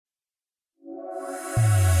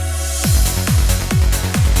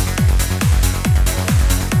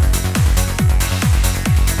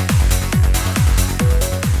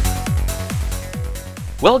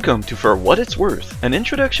Welcome to For What It's Worth, an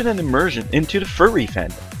introduction and immersion into the furry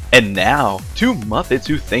fandom. And now, two Muppets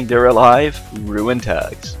who think they're alive, Rue and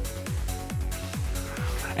Tugs.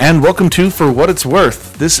 And welcome to For What It's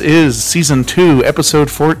Worth. This is Season 2, Episode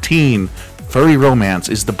 14. Furry Romance.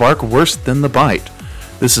 Is the bark worse than the bite?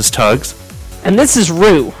 This is Tugs. And this is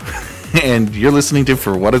Rue. And you're listening to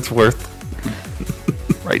For What It's Worth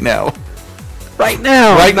right now. Right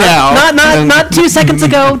now. Right now. Not 2 seconds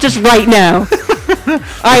ago, just right now. All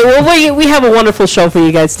right, well, we have a wonderful show for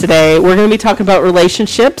you guys today. We're going to be talking about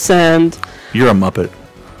relationships and... You're a Muppet.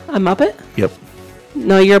 A Muppet? Yep.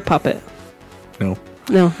 No, you're a puppet. No.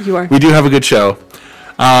 No, you are. We do have a good show.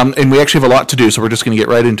 And we actually have a lot to do, so we're just going to get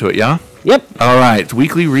right into it, yeah? Yep. All right,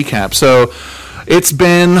 weekly recap. So it's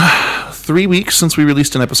been 3 weeks since we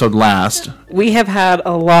released an episode last. We have had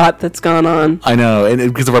a lot that's gone on. I know, and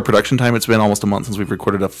because of our production time, it's been almost a month since we've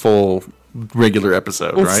recorded a full regular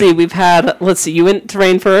episode, Let's see, you went to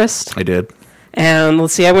Rainforest. I did. And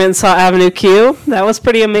let's see, I went and saw Avenue Q. That was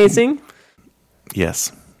pretty amazing.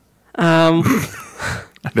 Yes.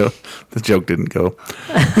 I know, the joke didn't go.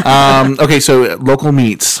 Okay, so local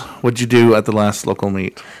meets. What'd you do at the last local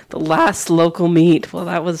meet? The last local meet. Well,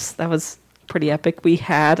 that was pretty epic. We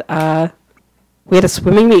had a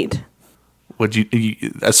swimming meet.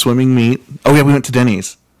 A swimming meet? Oh yeah, we went to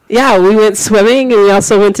Denny's. Yeah, we went swimming and we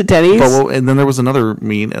also went to Denny's. And then there was another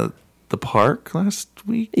meet at the park last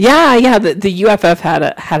week. Yeah. The UFF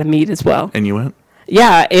had a meet as well. And you went?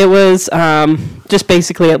 Yeah, it was just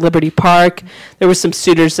basically at Liberty Park. There were some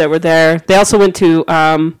suitors that were there. They also went to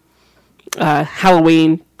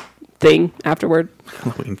Halloween thing afterward.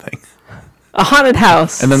 Halloween thing. A haunted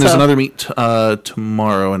house. And then there's another meet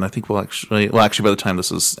tomorrow, and I think we'll actually by the time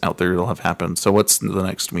this is out there, it'll have happened. So what's the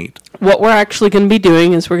next meet? What we're actually going to be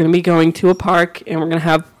doing is we're going to be going to a park, and we're going to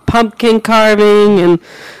have pumpkin carving and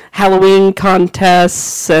Halloween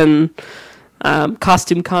contests and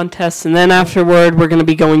costume contests. And then afterward, we're going to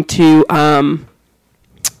be going to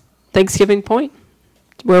Thanksgiving Point,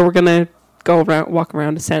 where we're going to walk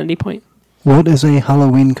around to Sanity Point. What is a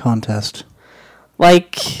Halloween contest?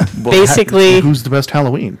 Like, basically... Who's the best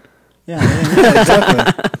Halloween? Yeah,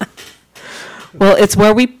 exactly. Well, it's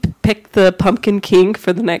where we pick the Pumpkin King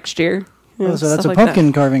for the next year. So that's a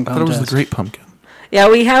pumpkin carving contest. I thought it was the Great Pumpkin. Yeah,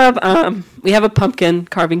 we have a pumpkin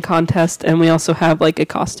carving contest, and we also have, like, a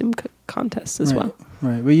costume contest as well.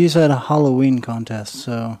 Right. We used to have a Halloween contest,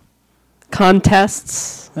 so...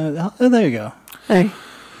 Contests. There you go. Hey.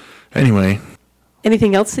 Anyway.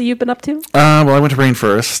 Anything else that you've been up to? Well, I went to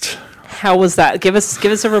Rainforest. How was that? Give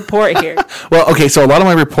us a report here. Well, okay, so a lot of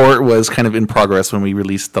my report was kind of in progress when we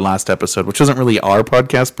released the last episode, which wasn't really our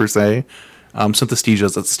podcast per se. Synthesthesia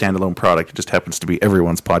is a standalone product. It just happens to be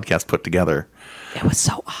everyone's podcast put together. It was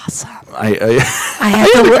so awesome. I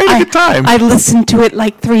had a good time. I listened to it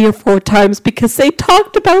like 3 or 4 times because they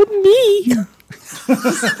talked about me.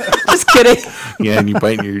 Just kidding. Yeah, and you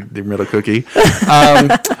bite your middle cookie.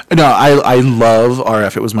 No, I love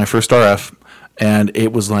RF. It was my first RF. And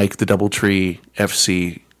it was like the Doubletree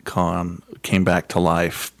FC Con came back to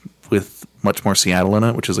life with much more Seattle in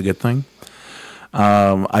it, which is a good thing.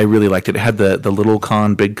 I really liked it. It had the little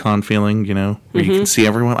con, big con feeling, where you can see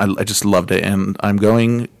everyone. I just loved it. And I'm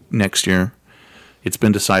going next year. It's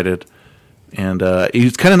been decided. And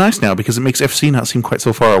it's kind of nice now because it makes FC not seem quite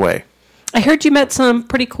so far away. I heard you met some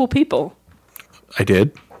pretty cool people. I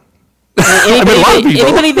did.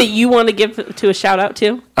 Anybody that you want to give to a shout out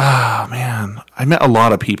to? Oh man, I met a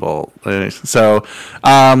lot of people. So,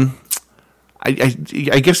 I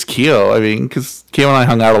guess Keo. I mean, because Keo and I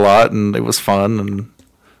hung out a lot, and it was fun, and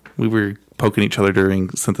we were poking each other during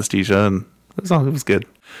Synthesthesia, and it was good.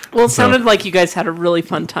 Well, it sounded like you guys had a really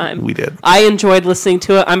fun time. We did. I enjoyed listening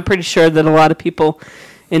to it. I'm pretty sure that a lot of people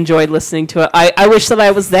enjoyed listening to it. I wish that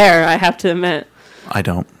I was there. I have to admit. I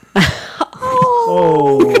don't.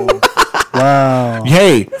 Oh. Wow.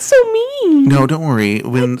 Hey. That's so mean. No, don't worry.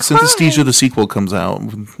 When Synthesthesia the sequel comes out,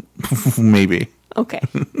 maybe. Okay.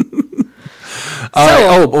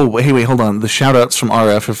 Hey, wait, hold on. The shout-outs from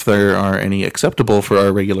RF, if there are any acceptable for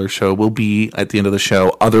our regular show, will be at the end of the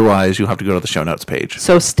show. Otherwise, you'll have to go to the show notes page.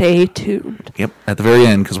 So stay tuned. Yep, at the very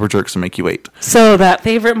end, because we're jerks and make you wait. So that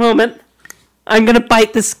favorite moment, I'm going to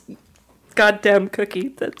bite this goddamn cookie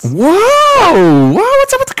that's... Whoa!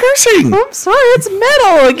 What's up with the cursing? I'm sorry, it's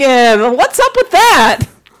metal again. What's up with that?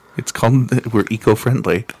 It's called... We're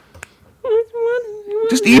eco-friendly.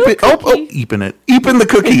 Just eep it. cookie. Oh, eeping it. Eeping the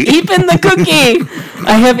cookie. Eepin the cookie.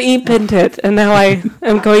 I have eepined it, and now I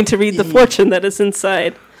am going to read the fortune that is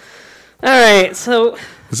inside. All right, so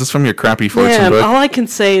Is this from your crappy fortune man, book? all I can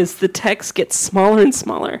say is the text gets smaller and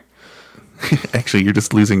smaller. Actually, you're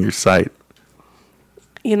just losing your sight.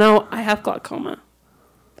 You know, I have glaucoma.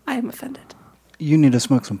 I am offended. You need to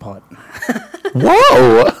smoke some pot.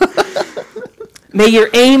 Whoa! May your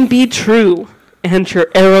aim be true and your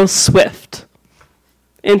arrow swift.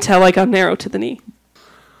 Until I got an arrow to the knee.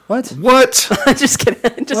 What? What? I'm just kidding.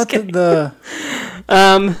 I'm just What kidding. the?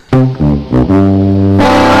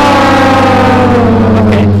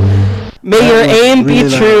 Okay. May your was aim be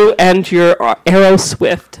really true and your arrow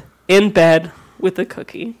swift. In bed with a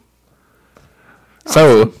cookie.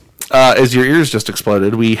 So, as your ears just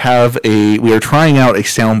exploded, we are trying out a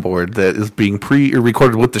soundboard that is being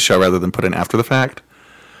recorded with the show rather than put in after the fact.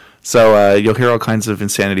 So you'll hear all kinds of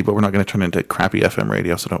insanity, but we're not going to turn into crappy FM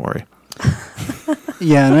radio, so don't worry.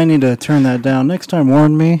 Yeah, and I need to turn that down. Next time,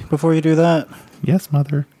 warn me before you do that. Yes,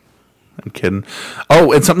 mother. I'm kidding.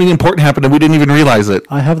 Oh, and something important happened and we didn't even realize it.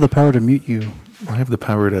 I have the power to mute you. I have the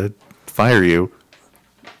power to fire you.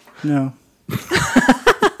 No.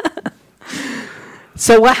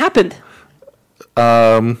 So what happened?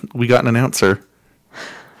 We got an announcer.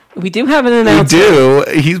 We do have an We announcer. do.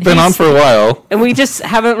 He's been on for a while. And we just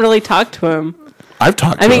haven't really talked to him. I've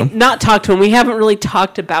talked I to mean, him. not talked to him. We haven't really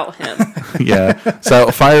talked about him. Yeah.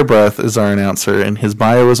 So Fire Breath is our announcer, and his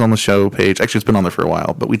bio is on the show page. Actually, it's been on there for a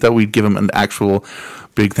while, but we thought we'd give him an actual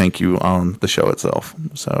big thank you on the show itself.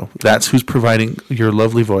 So that's who's providing your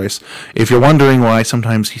lovely voice. If you're wondering why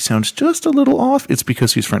sometimes he sounds just a little off, it's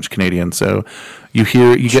because he's French Canadian. So you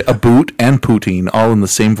get a boot and poutine all in the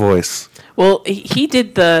same voice. Well, he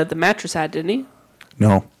did the mattress ad, didn't he?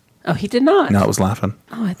 No, Oh, he did not. no, it was laughing.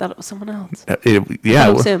 Oh, I thought it was someone else. Yeah,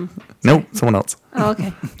 it was him. No, someone else. Oh,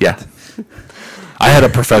 okay. Yeah, I had a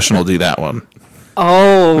professional do that one.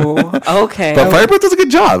 Oh, okay. But Fire Breath does a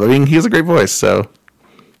good job. I mean, he has a great voice. So,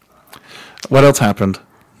 what else happened?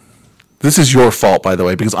 This is your fault, by the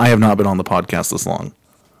way, because I have not been on the podcast this long.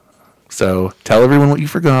 So, tell everyone what you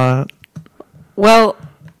forgot. Well,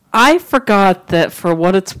 I forgot that For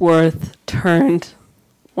What It's Worth turned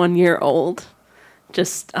 1 year old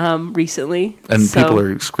just recently. And So- people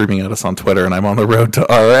are screaming at us on Twitter, and I'm on the road to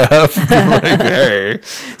RF. Like, hey.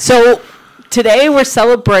 So today we're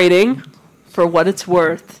celebrating For What It's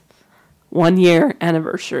Worth 1 year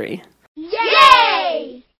anniversary.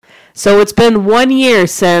 Yay! So it's been 1 year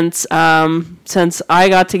since I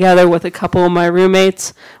got together with a couple of my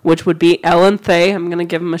roommates, which would be Ellen Thay. I'm going to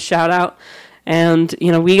give them a shout out. And,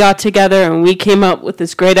 you know, we got together and we came up with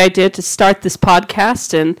this great idea to start this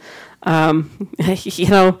podcast. And, you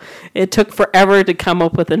know, it took forever to come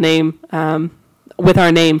up with a name, with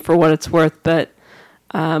our name For What It's Worth. But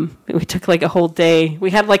we took like a whole day.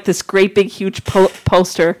 We had like this great big huge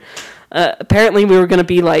poster. Apparently we were going to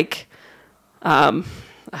be like, what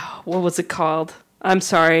was it called? I'm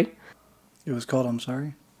sorry. It was called I'm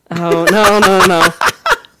Sorry. Oh, no.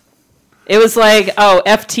 It was like,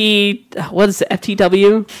 what is it,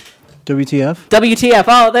 FTW? WTF? WTF.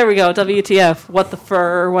 Oh, there we go, WTF. What the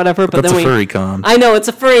fur or whatever. But That's then a furry con. I know, it's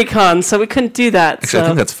a furry con, so we couldn't do that. Actually, So. I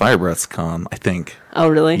think that's Fire Breath's con, I think. Oh,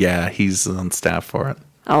 really? Yeah, he's on staff for it.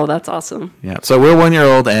 Oh, that's awesome. Yeah. So we're 1 year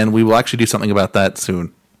old, and we will actually do something about that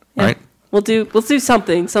soon. Yeah. Right? We'll do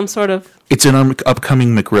something, some sort of... It's in our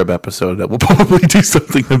upcoming McRib episode that we'll probably do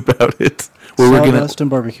something about it. Where we're gonna, Sawdust and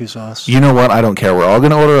barbecue sauce. you know what? I don't care. We're all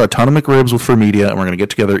gonna order a ton of McRibs for media, and we're gonna get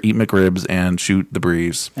together, eat McRibs, and shoot the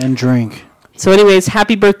breeze. And drink. So anyways,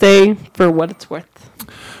 happy birthday For What It's Worth.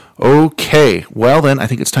 Okay. Well, then I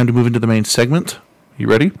think it's time to move into the main segment. You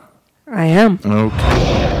ready? I am.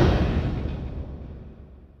 Okay.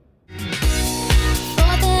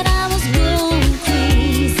 Thought that I was going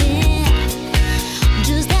crazy.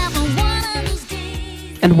 Just having one of those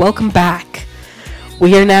days. And welcome back.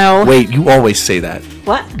 We are now... Wait. You always say that.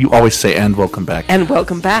 What? You always say "and welcome back." And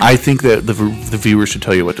welcome back. I think that the viewers should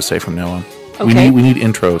tell you what to say from now on. Okay. We need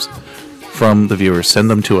intros from the viewers. Send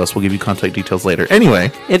them to us. We'll give you contact details later.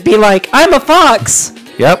 Anyway. It'd be like, I'm a fox.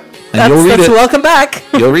 Yep. And you'll read That's it. welcome back.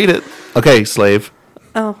 You'll read it. Okay, slave.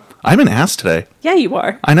 Oh, I'm an ass today. yeah, you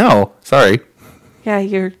are. I know. Sorry. Yeah,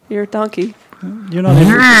 you're a donkey. You're not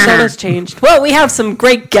even. Persona's changed. Well, we have some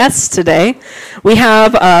great guests today. We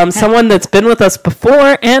have someone that's been with us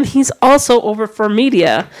before, and he's also over for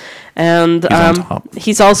media. And He's on top.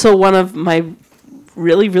 he's also one of my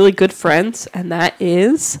really, really good friends, and that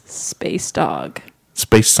is Space Dog.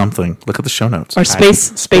 Space something. Look at the show notes. Or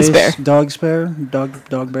space bear. Dog spare.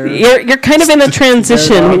 Dog bear. You're kind of in a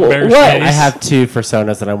transition. Bear What? dog, I have 2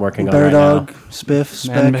 personas that I'm working on Bear right dog. now. Spiff.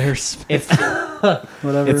 Man Speck. bears.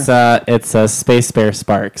 Whatever. It's Space Bear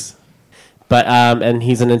Sparks, but and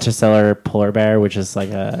he's an interstellar polar bear, which is like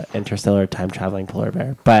a interstellar time traveling polar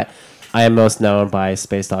bear. But I am most known by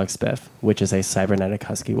Space Dog Spiff, which is a cybernetic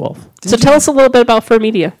husky wolf. So tell us a little bit about Fur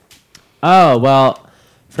Media. Oh well,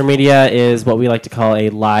 Fur Media is what we like to call a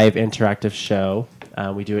live interactive show.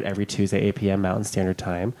 We do it every Tuesday, 8 p.m. Mountain Standard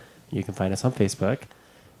Time. You can find us on Facebook.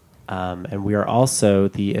 And we are also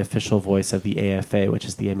the official voice of the AFA, which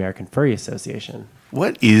is the American Furry Association.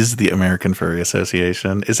 What is the American Furry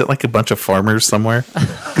Association? Is it like a bunch of farmers somewhere?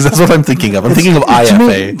 Because that's what I'm thinking of. I'm thinking of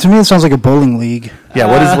IFA. To me, it sounds like a bowling league. Yeah,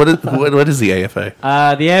 what is the AFA?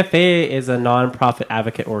 The AFA is a non-profit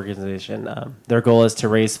advocate organization. Their goal is to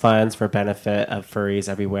raise funds for benefit of furries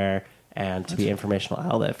everywhere and to be an informational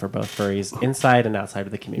outlet for both furries inside and outside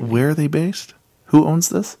of the community. Where are they based? Who owns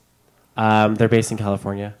this? They're based in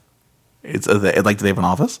California. It's do they have an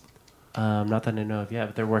office? Not that I know of yet,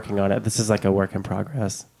 but they're working on it. This is like a work in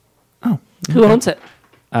progress. Who owns it?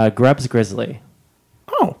 Grubbs Grizzly.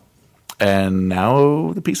 Oh, and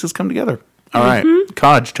now the pieces come together. All right,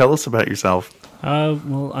 Kaj, tell us about yourself.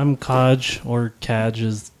 Well, I'm Kaj, or Kaj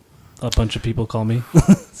as a bunch of people call me.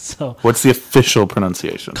 So What's the official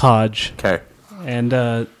pronunciation? Kaj. Okay. And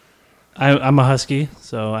I'm a husky,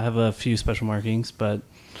 so I have a few special markings, but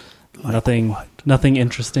nothing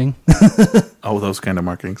interesting. Oh, those kind of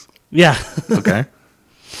markings. Yeah. Okay.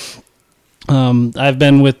 I've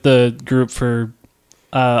been with the group for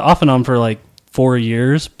off and on for like 4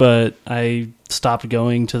 years, but I stopped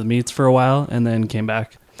going to the meets for a while and then came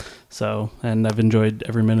back. So, and I've enjoyed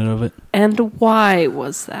every minute of it. And why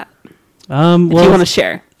was that? Well, Do you want to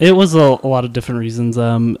share? it was a lot of different reasons.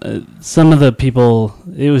 Some of the people,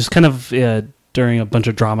 it was kind of during a bunch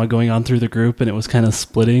of drama going on through the group, and it was kind of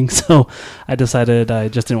splitting. So I decided I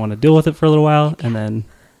just didn't want to deal with it for a little while, and then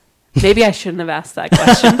Maybe I shouldn't have asked that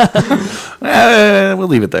question. We'll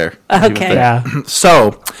leave it there. Okay. yeah.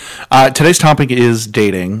 So, today's topic is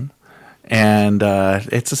dating, and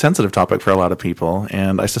it's a sensitive topic for a lot of people.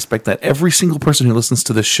 And I suspect that every single person who listens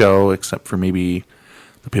to this show, except for maybe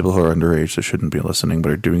the people who are underage that shouldn't be listening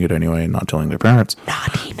but are doing it anyway and not telling their parents.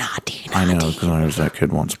 Naughty. I know, because I was that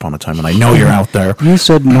kid once upon a time, and I know you're out there. You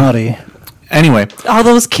said naughty. Anyway, All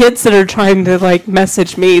those kids that are trying to like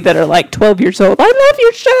message me that are like 12 years old. I love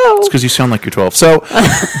your show. it's because you sound like you're 12. So,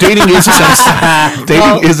 dating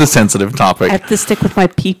is a sensitive topic. I have to stick with my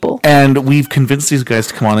people. And we've convinced these guys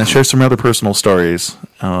to come on and share some rather personal stories.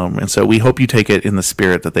 And so we hope you take it in the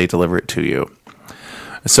spirit that they deliver it to you.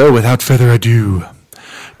 So without further ado,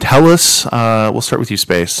 tell us, we'll start with you,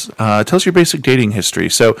 Space. Tell us your basic dating history.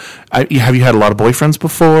 So have you had a lot of boyfriends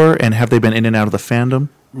before, and have they been in and out of the fandom?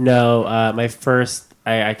 No, my first,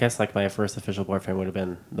 I guess like my first official boyfriend would have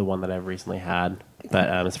been the one that I've recently had. But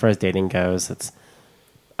as far as dating goes,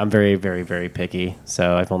 I'm very, very, very picky.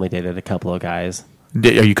 So I've only dated a couple of guys.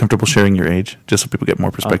 Are you comfortable sharing your age, just so people get more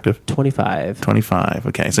perspective? 25. 25.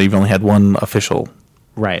 Okay, so you've only had one official.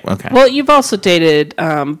 Right. Okay. Well, you've also dated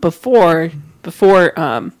before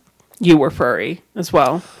you were furry as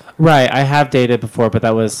well. Right. I have dated before, but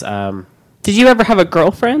that was, Did you ever have a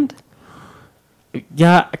girlfriend?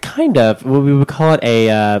 yeah, kind of. Well, we would call it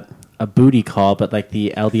a booty call, but like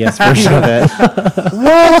the LDS version of it.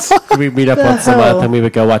 What? We'd meet up once a month and we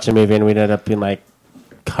would go watch a movie and we'd end up being like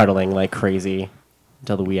cuddling like crazy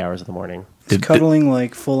until the wee hours of the morning. Is cuddling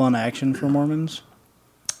like full on action for Mormons?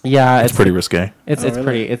 Yeah, It's pretty risque. It's really?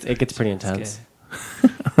 pretty. It gets pretty intense.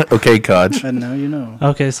 Okay, Kaj. And now you know.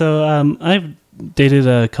 Okay, so I've dated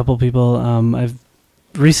a couple people. I've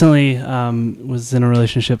recently was in a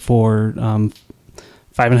relationship for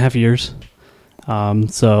 5.5 years.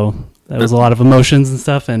 So that was a lot of emotions and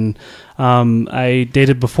stuff. And I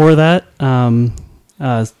dated before that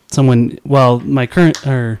someone. Well, my current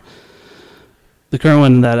the current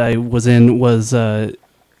one that I was in was that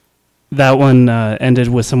one ended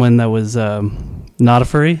with someone that was not a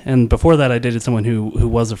furry, and before that I dated someone who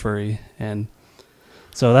was a furry, and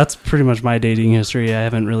so that's pretty much my dating history. I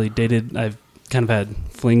haven't really dated. I've kind of had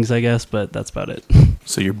flings, I guess, but that's about it.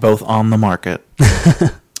 So you're both on the market.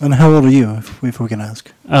 And how old are you, if we can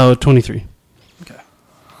ask? Oh, 23. Okay.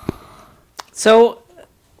 So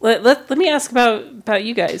let me ask about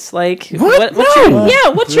you guys. Like, What? what's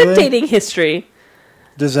No. what's your Really? dating history?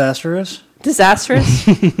 Disastrous? Disastrous?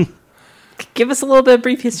 Give us a little bit of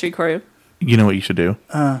brief history, Corey. You know what you should do?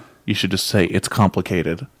 You should just say, it's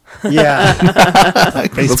complicated. Yeah.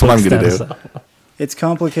 That's what I'm going to do. It's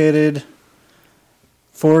complicated.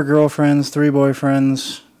 4 girlfriends, 3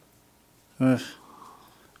 boyfriends. Ugh.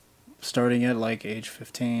 Starting at like age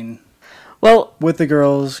 15. Well, With the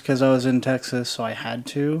girls, because I was in Texas, so I had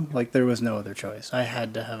to. Like, there was no other choice. I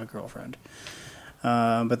had to have a girlfriend.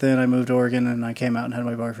 But then I moved to Oregon, and I came out and had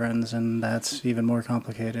my boyfriends, and that's even more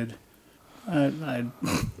complicated. I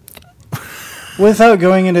without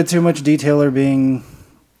going into too much detail or being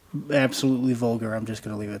absolutely vulgar, I'm just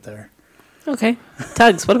going to leave it there. okay.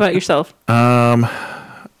 Tugs, what about yourself?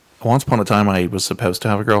 Once upon a time, I was supposed to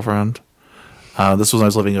have a girlfriend. This was when I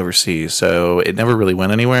was living overseas, so it never really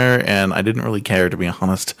went anywhere, and I didn't really care, to be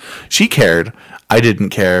honest. She cared. I didn't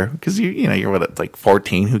care, because you're what, like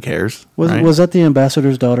 14, who cares? Right? Was that the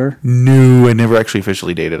ambassador's daughter? No, I never actually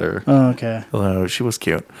officially dated her. Oh, okay. Although she was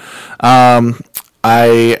cute.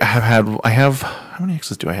 I have, how many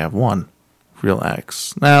exes do I have? One real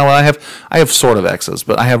ex. No, I have sort of exes,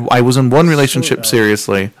 but I was in one relationship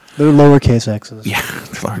seriously. They're lowercase X's. Yeah,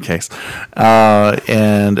 lowercase.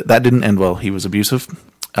 And that didn't end well. He was abusive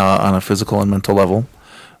on a physical and mental level.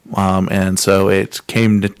 And so it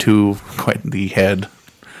came to quite the head,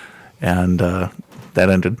 and that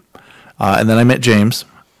ended. And then I met James,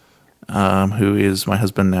 who is my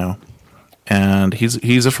husband now. And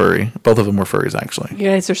he's a furry. Both of them were furries, actually. You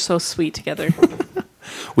guys are so sweet together.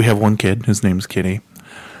 We have one kid. His name's Kitty.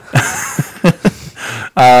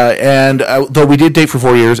 Though we did date for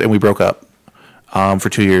 4 years, and we broke up for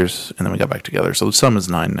 2 years, and then we got back together. So the sum is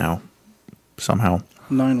 9 now, somehow.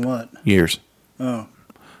 9 what? Years. Oh.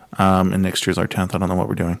 And next year's our 10th. I don't know what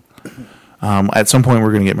we're doing. At some point,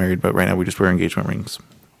 we're going to get married, but right now we just wear engagement rings.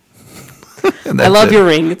 I love your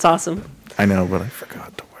ring. It's awesome. I know, but I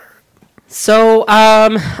forgot to wear it. So,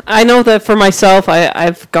 I know that for myself,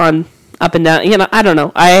 I've gone up and down. I don't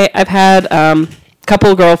know. I've had a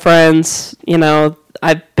couple of girlfriends.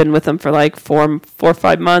 I've been with them for like 4 or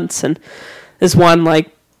 5 months, and this one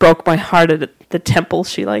like broke my heart at the temple.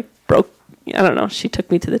 She like broke. I don't know. She took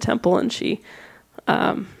me to the temple, and she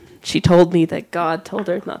told me that God told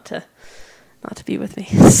her not to be with me.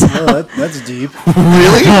 So, Oh, that's deep.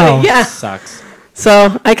 Really? yeah. Sucks.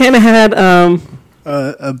 So I kind of had A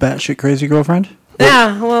batshit crazy girlfriend?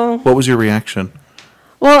 yeah. Well. What was your reaction?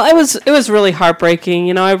 Well, it was really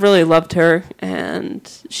heartbreaking. I really loved her, and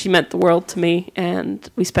she meant the world to me, and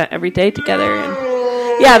we spent every day together.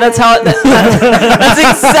 And yeah, that's how that's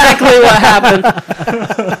exactly what happened.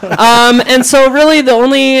 And so really the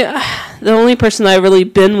only person I really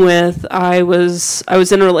been with, I was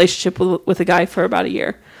in a relationship with a guy for about a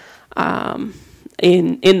year,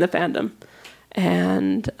 in the fandom,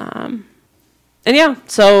 and yeah,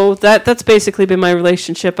 so that's basically been my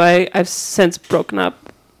relationship. I've since broken up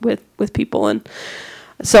with people, and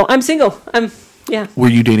so I'm single. Yeah. Were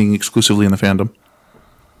you dating exclusively in the fandom?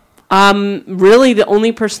 Really, the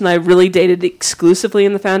only person I really dated exclusively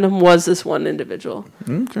in the fandom was this one individual.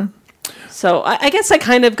 Okay. So I guess I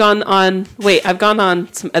kind of I've gone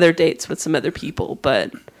on some other dates with some other people,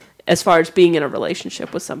 but as far as being in a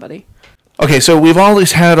relationship with somebody. Okay, so we've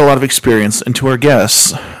always had a lot of experience, and to our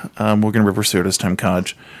guests, we're going to reverse it this time,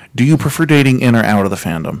 Kaj. Do you prefer dating in or out of the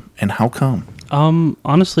fandom, and how come?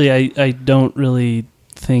 Honestly, I don't really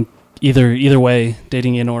think either way,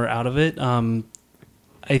 dating in or out of it.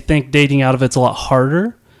 I think dating out of it's a lot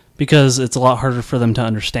harder because it's a lot harder for them to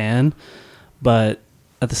understand. But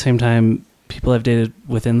at the same time, people I've dated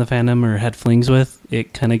within the fandom or had flings with,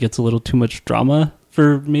 it kind of gets a little too much drama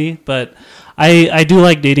for me. But I do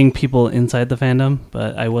like dating people inside the fandom,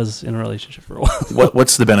 but I was in a relationship for a while.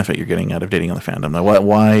 What's the benefit you're getting out of dating in the fandom? Now,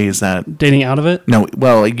 why is that? Dating out of it? No,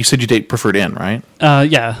 well, you said you preferred in, right?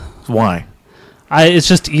 Yeah. Why? It's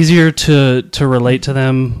just easier to relate to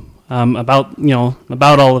them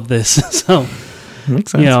about all of this. So,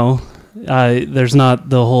 Makes sense. there's not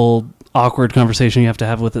the whole awkward conversation you have to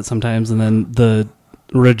have with it sometimes, and then the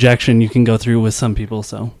rejection you can go through with some people.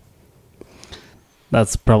 So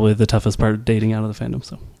that's probably the toughest part of dating out of the fandom.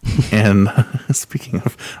 So, And speaking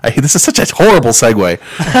of, this is such a horrible segue.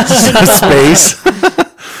 Space.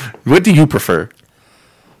 What do you prefer?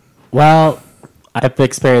 Well, I've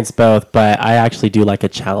experienced both, but I actually do like a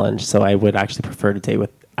challenge, so I would actually prefer to date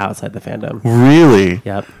with outside the fandom. Really?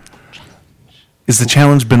 Yep. Is the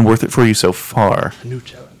challenge been worth it for you so far?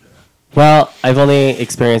 Well, I've only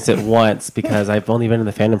experienced it once because I've only been in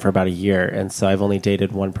the fandom for about a year, and so I've only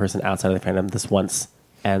dated one person outside of the fandom this once,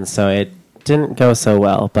 and so it didn't go so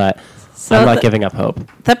well, but So I'm not giving up hope.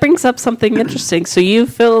 That brings up something interesting. So you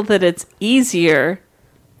feel that it's easier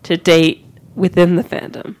to date within the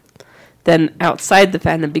fandom than outside the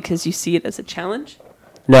fandom because you see it as a challenge?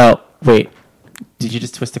 No, wait. Did you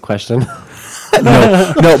just twist the question?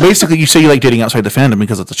 No, basically you say you like dating outside the fandom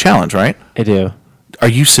because it's a challenge, right? I do. Are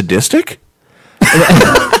you sadistic?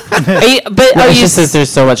 It's just that there's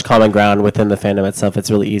so much common ground within the fandom itself.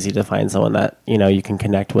 It's really easy to find someone that you can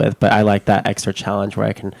connect with. But I like that extra challenge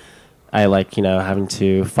where I like having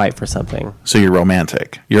to fight for something. So you're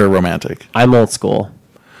romantic. You're a romantic. I'm old school.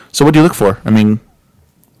 So what do you look for? I mean,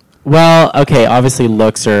 Well, okay, obviously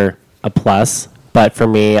looks are a plus, but for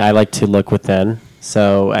me, I like to look within.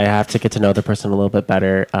 So I have to get to know the person a little bit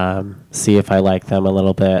better, see if I like them a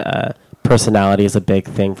little bit. Personality is a big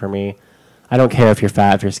thing for me. I don't care if you're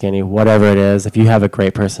fat, if you're skinny, whatever it is. If you have a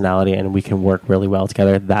great personality and we can work really well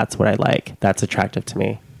together, that's what I like. That's attractive to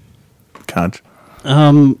me. Conch.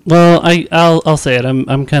 Well, I'll say it.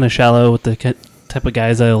 I'm kind of shallow with the type of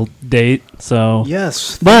guys I'll date. So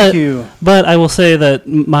Yes, but thank you. but I will say that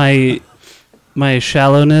my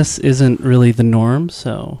shallowness isn't really the norm.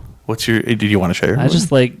 So What's your? Did you want to share? I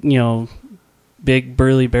just like big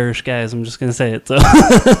burly bearish guys. I'm just gonna say it. So All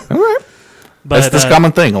right. but That's this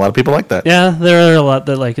common thing. A lot of people like that. yeah, there are a lot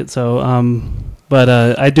that like it. So but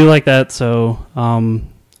I do like that. So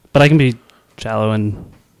but I can be shallow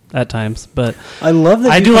and at times. But I love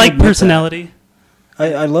that I you do can like admit that. personality.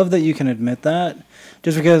 I love that you can admit that.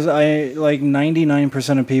 Just because I like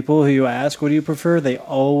 99% of people who you ask, what do you prefer? They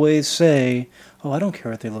always say, "Oh, I don't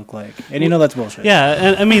care what they look like," and that's bullshit. Yeah,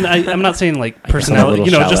 and I mean, I'm not saying like guess I'm a personality.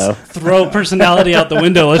 little Just shallow. throw personality out the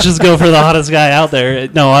window. Let's just go for the hottest guy out there.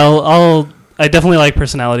 No, I definitely like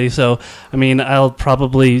personality. So I mean, I'll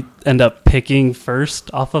probably end up picking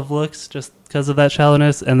first off of looks just because of that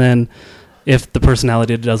shallowness, and then if the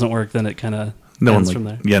personality doesn't work, then it kind of ends from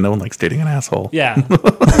there. Yeah, no one likes dating an asshole. Yeah,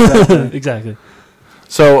 exactly.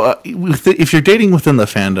 So, if you're dating within the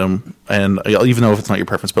fandom, and even though if it's not your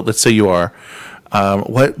preference, but let's say you are,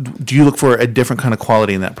 what do you look for a different kind of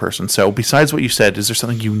quality in that person? So, besides what you said, is there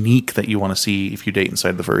something unique that you want to see if you date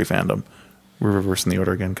inside the furry fandom? We're reversing the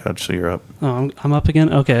order again, Coach. So you're up. Oh, I'm up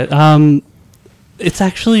again. Okay. It's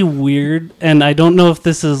actually weird, and I don't know if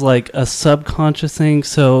this is like a subconscious thing.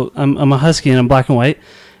 So I'm a husky and I'm black and white.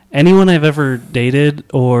 Anyone I've ever dated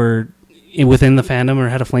or within the fandom or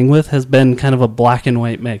had a fling with has been kind of a black and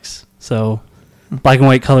white mix. So black and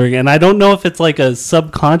white coloring, and I don't know if it's like a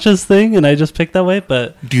subconscious thing, and I just picked that way.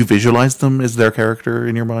 But Do you visualize them as their character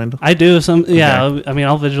in your mind? I do some. Yeah, Okay. I mean,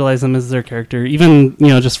 I'll visualize them as their character. Even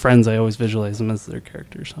just friends, I always visualize them as their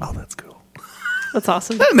character. So. Oh, that's cool. That's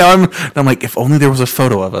awesome. No, I'm like, if only there was a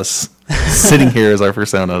photo of us sitting here as our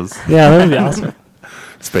personas. Yeah, that would be awesome.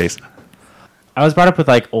 Space. I was brought up with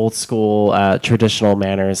like old school traditional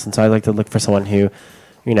manners, and so I like to look for someone who,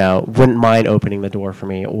 wouldn't mind opening the door for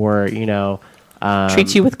me, or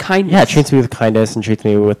Treats you with kindness. yeah, treats me with kindness and treats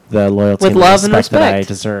me with the loyalty, With and love and respect that I respect.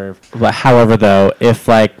 deserve. But however, though, if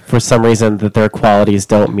like for some reason that their qualities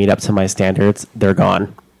don't meet up to my standards, they're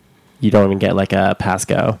gone. You don't even get like a pass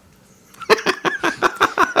go.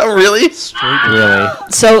 Oh, really? Really.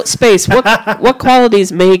 So, Space, what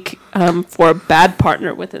qualities make for a bad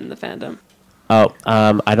partner within the fandom? Oh,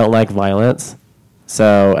 I don't like violence,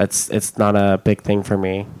 so it's not a big thing for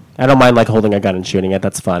me. I don't mind like holding a gun and shooting it.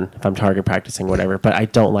 That's fun if I'm target practicing, whatever. But I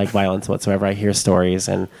don't like violence whatsoever. I hear stories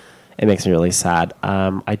and it makes me really sad.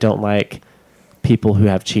 I don't like people who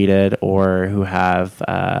have cheated or who have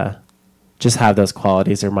just have those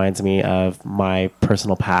qualities. It reminds me of my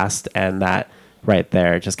personal past, and that right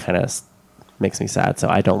there just kind of makes me sad. So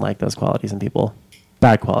I don't like those qualities in people.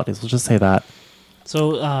 Bad qualities. We'll just say that.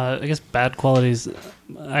 So I guess bad qualities,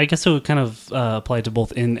 I guess it would kind of apply to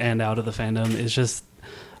both in and out of the fandom. Is just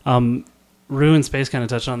Rue and Space kind of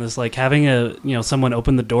touched on this, like having someone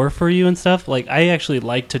open the door for you and stuff. Like I actually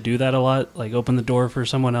like to do that a lot, like open the door for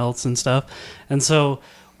someone else and stuff. And so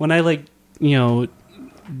when I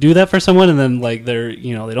do that for someone, and then like they're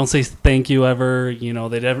they don't say thank you ever,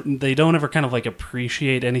 they don't ever kind of like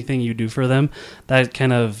appreciate anything you do for them, that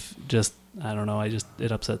kind of just, I don't know,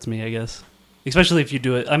 it upsets me, I guess. Especially if you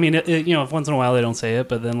do it. I mean, if once in a while they don't say it,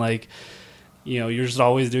 but then like, you're just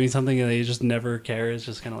always doing something and they just never care. It's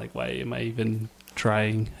just kind of like, why am I even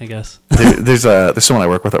trying, I guess. There's someone I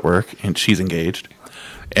work with at work, and she's engaged.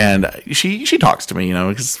 And she talks to me,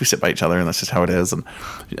 because we sit by each other, and that's just how it is.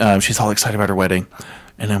 And she's all excited about her wedding.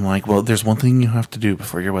 And I'm like, well, there's one thing you have to do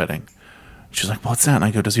before your wedding. She's like, what's that? And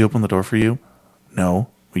I go, does he open the door for you? No.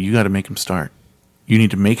 Well, you got to make him start. You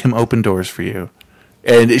need to make him open doors for you.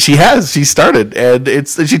 And she started, and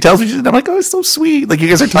she tells me, I'm like, oh, it's so sweet. Like, you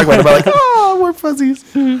guys are talking about like, oh, we're fuzzies.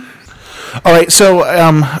 All right, so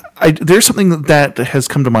there's something that has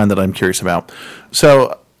come to mind that I'm curious about.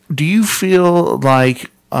 So, do you feel like,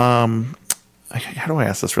 how do I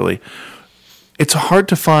ask this really? It's hard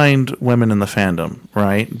to find women in the fandom,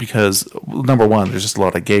 right? Because, number one, there's just a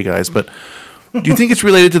lot of gay guys. But do you think it's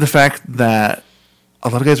related to the fact that a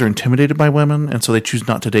lot of guys are intimidated by women, and so they choose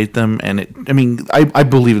not to date them. And I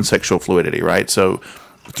believe in sexual fluidity, right? So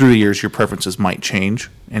through the years, your preferences might change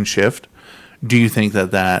and shift. Do you think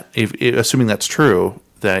that if assuming that's true,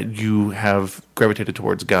 that you have gravitated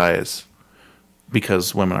towards guys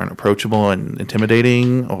because women aren't approachable and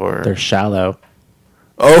intimidating, or They're shallow.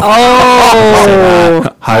 Oh,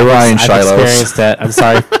 hi Ryan I've Shiloh's. experienced it. I'm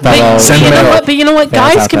sorry, fellow. but you know what?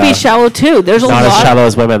 Fans Guys out can be there. shallow too. There's a Not as lot. shallow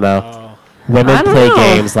as women, though. Women I don't play know.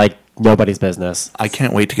 games like nobody's business. I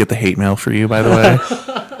can't wait to get the hate mail for you, by the way.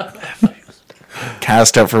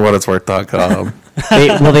 Castoutforwhatitsworth.com.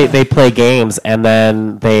 They play games, and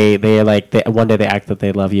then they one day they act that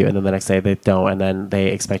they love you, and then the next day they don't, and then they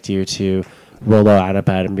expect you to roll out of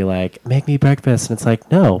bed and be like, "Make me breakfast," and it's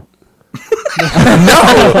like, no.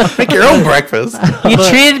 No, make your own breakfast. You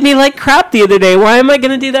treated me like crap the other day. Why am I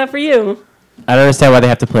going to do that for you? I don't understand why they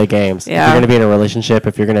have to play games. If Yeah. you're going to be in a relationship,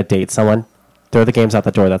 if you're going to date someone, throw the games out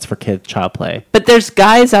the door. That's for child play. But there's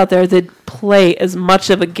guys out there that play as much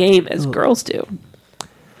of a game as girls do.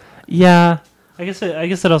 Yeah. I guess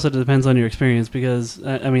it also depends on your experience, because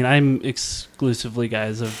I'm exclusively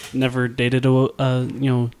guys. I've never dated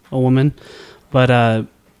a woman, but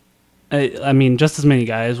I mean, just as many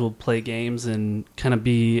guys will play games and kind of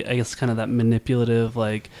be, I guess, kind of that manipulative,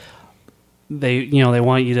 like they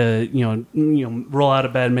want you to roll out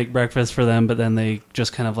of bed, make breakfast for them, but then they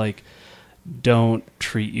just kind of like don't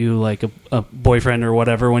treat you like a boyfriend or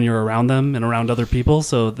whatever when you're around them and around other people.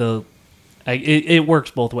 So it works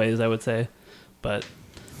both ways, I would say, but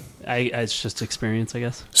it's just experience, I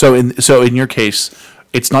guess. So in your case,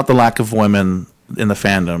 it's not the lack of women in the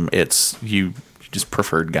fandom. It's you just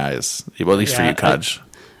preferred guys. Well, at least for you, Kaj. For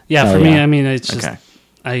Oh, me, yeah. I mean, it's just Okay.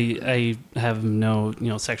 I have no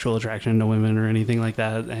sexual attraction to women or anything like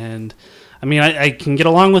that, and I mean I can get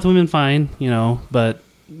along with women fine, but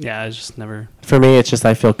yeah, I just never. For me, it's just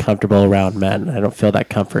I feel comfortable around men. I don't feel that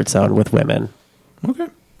comfort zone with women. Okay,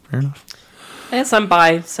 fair enough. I guess I'm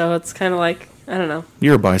bi, so it's kind of like, I don't know.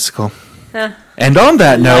 You're a bicycle. Eh. And on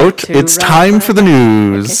that Like note, to it's ride time my for the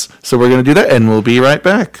news. So we're going to do that, and we'll be right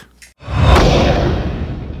back.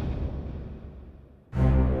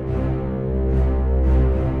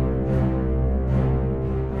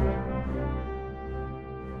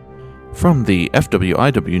 From the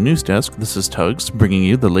FWIW News Desk, this is Tugs, bringing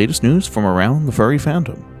you the latest news from around the furry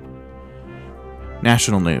fandom.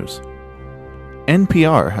 National news.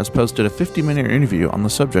 NPR has posted a 50-minute interview on the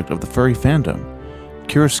subject of the furry fandom.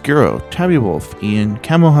 Chiaroscuro, Tabby Wolf, Ian,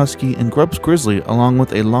 Camo Husky, and Grubs Grizzly, along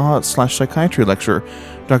with a law/psychiatry lecturer,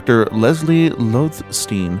 Dr. Leslie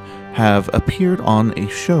Lothstein, have appeared on a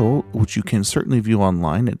show which you can certainly view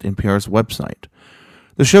online at NPR's website.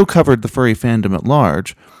 The show covered the furry fandom at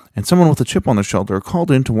large, and someone with a chip on their shoulder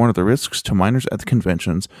called in to warn of the risks to minors at the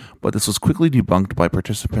conventions, but this was quickly debunked by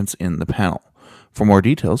participants in the panel. For more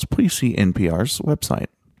details, please see NPR's website.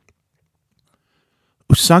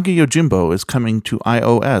 Usagi Yojimbo is coming to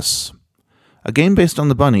iOS. A game based on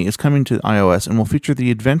the bunny is coming to iOS and will feature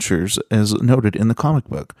the adventures as noted in the comic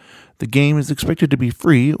book. The game is expected to be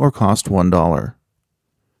free or cost $1.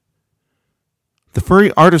 The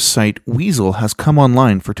furry artist site Weasel has come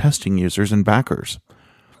online for testing users and backers.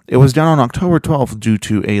 It was down on October 12th due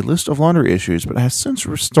to a list of laundry issues, but has since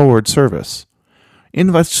restored service.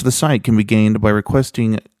 Invites to the site can be gained by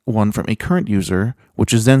requesting one from a current user,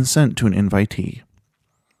 which is then sent to an invitee.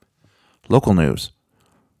 Local news.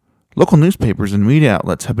 Local newspapers and media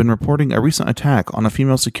outlets have been reporting a recent attack on a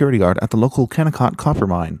female security guard at the local Kennecott copper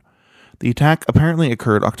mine. The attack apparently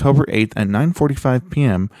occurred October 8th at 9:45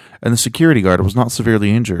 p.m., and the security guard was not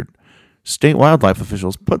severely injured. State wildlife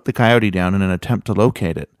officials put the coyote down in an attempt to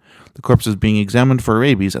locate it. The corpse is being examined for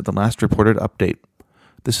rabies at the last reported update.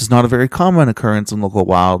 This is not a very common occurrence in local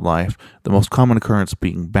wildlife, the most common occurrence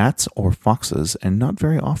being bats or foxes, and not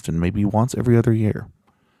very often, maybe once every other year.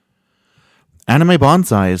 Anime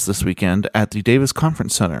Bonsai is this weekend at the Davis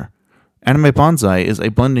Conference Center. Anime Bonsai is a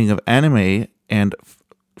blending of anime and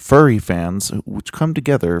furry fans which come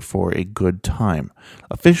together for a good time.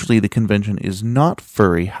 Officially, the convention is not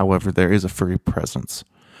furry, however, there is a furry presence.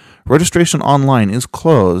 Registration online is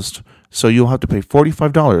closed, so you'll have to pay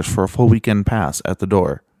 $45 for a full weekend pass at the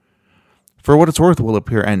door. For What It's Worth will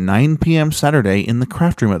appear at 9 p.m. Saturday in the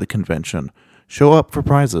craft room at the convention. Show up for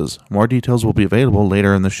prizes. More details will be available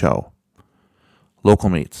later in the show. Local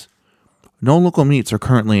meets. No local meets are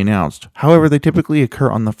currently announced. However, they typically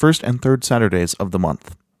occur on the first and third Saturdays of the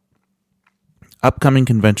month. Upcoming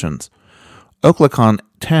conventions. OklaCon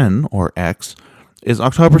 10, or X, is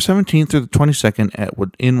October 17th through the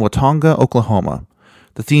 22nd in Watonga, Oklahoma.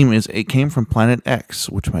 The theme is It Came from Planet X,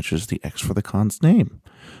 which matches the X for the con's name.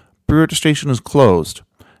 Pre-registration is closed.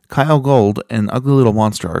 Kyle Gold and Ugly Little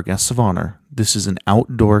Monster are guests of honor. This is an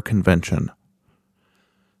outdoor convention.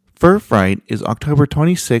 Fur Fright is October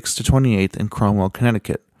 26th to 28th in Cromwell,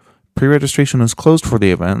 Connecticut. Pre-registration is closed for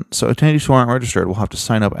the event, so attendees who aren't registered will have to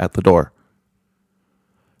sign up at the door.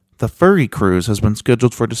 The Furry Cruise has been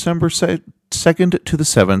scheduled for December 2nd to the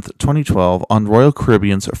 7th, 2012 on Royal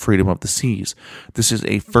Caribbean's Freedom of the Seas. This is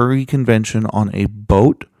a furry convention on a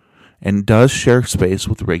boat and does share space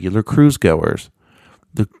with regular cruise goers.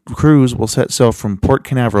 The cruise will set sail from Port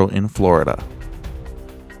Canaveral in Florida.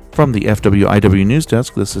 From the FWIW News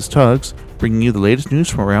Desk, this is Tugs, bringing you the latest news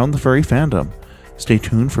from around the furry fandom. Stay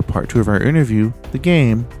tuned for part 2 of our interview, the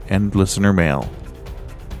game, and listener mail.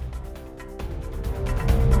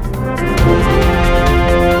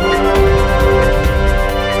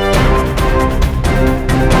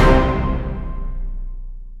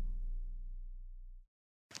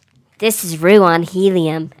 This is Rue on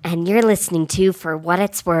Helium, and you're listening to For What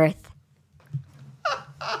It's Worth.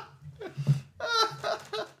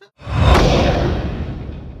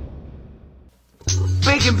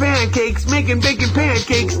 Baking pancakes, making bacon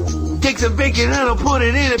pancakes. Take some bacon and I'll put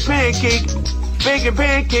it in a pancake. Bacon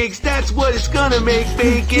pancakes, that's what it's gonna make.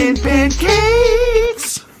 Bacon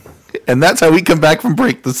pancakes. And that's how we come back from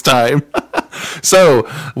break this time. So,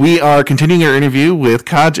 we are continuing our interview with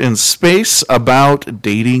Kaj in Space about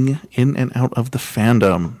dating in and out of the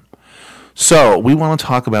fandom. So, we want to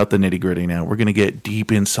talk about the nitty-gritty now. We're going to get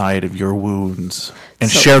deep inside of your wounds and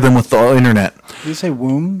share them with the internet. Did you say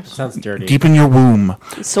wombs? Sounds dirty. Deep in your womb.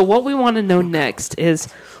 So what we want to know next is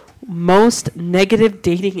most negative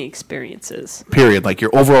dating experiences. Period. Like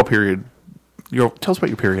your overall period. Tell us about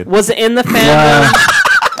your period. Was it in the fandom?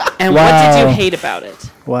 And what did you hate about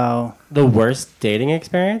it? Wow. The worst dating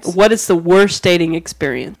experience? What is the worst dating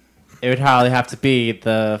experience? It would probably have to be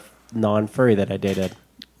the non-furry that I dated.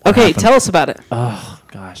 Okay, happened? tell us about it. Oh,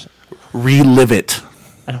 gosh. Relive it.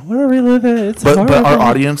 I don't want to relive it. It's But our horrible.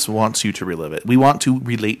 audience wants you to relive it. We want to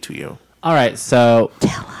relate to you. All right, so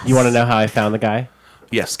you want to know how I found the guy?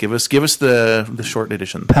 Yes, give us the short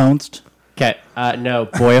edition. Pounced. Okay, no,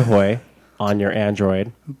 Boy Ahoy on your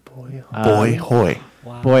Android. Boy hoy.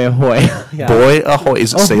 Boy Ahoy. Yeah. Boy ahoy.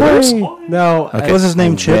 Is it sailors? No. Okay. Was his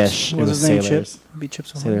name I Chips? wish it Was was his name sailors. Chips? Be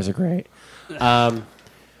Chips. Ahoy. Sailors are great.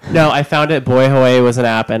 No, I found it. Boy Ahoy was an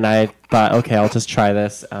app, and I thought, okay, I'll just try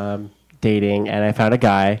this dating. And I found a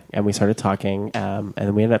guy, and we started talking, and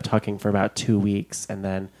then we ended up talking for about 2 weeks, and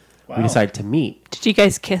then we decided to meet. Did you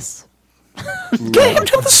guys kiss? Get him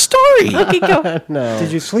to the story. Okay, go. No,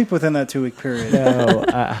 Did you sleep within that 2-week period? no,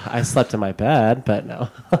 I slept in my bed, but no,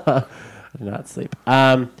 I did not sleep.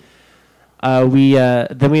 Then we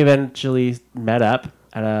eventually met up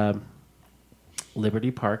at Liberty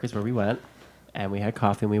Park is where we went. And we had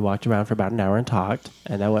coffee, and we walked around for about an hour and talked,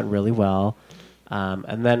 and that went really well.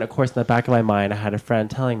 And then, of course, in the back of my mind, I had a friend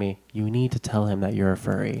telling me, you need to tell him that you're a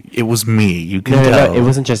furry. It was me. You can No, tell. it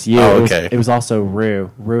wasn't just you. Oh, It was- okay. It was also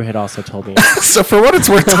Rue. Rue had also told me. So for what it's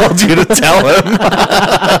worth, told you to tell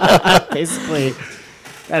him. Basically.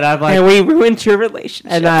 And I'm like, And we ruined your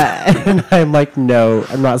relationship. and I'm like, no,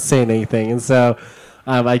 I'm not saying anything. And so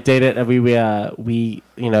I dated, and we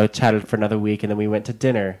chatted for another week, and then we went to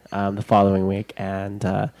dinner the following week, and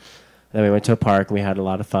then we went to a park, and we had a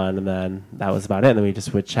lot of fun, and then that was about it. And then we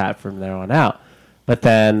just would chat from there on out. But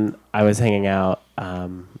then I was hanging out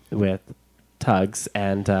with Tugs,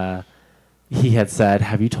 and he had said,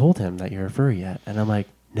 "Have you told him that you're a furry yet?" And I'm like,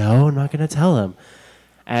 "No, I'm not going to tell him."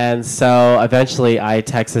 And so eventually I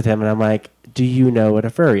texted him, and I'm like, "Do you know what a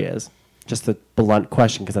furry is?" Just a blunt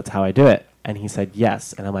question, because that's how I do it. And he said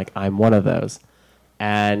yes. And I'm like, I'm one of those.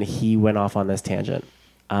 And he went off on this tangent.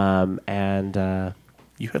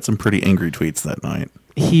 You had some pretty angry tweets that night.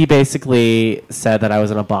 He basically said that I was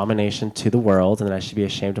an abomination to the world and that I should be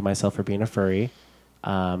ashamed of myself for being a furry.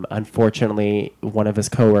 Unfortunately, one of his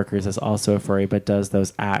coworkers is also a furry, but does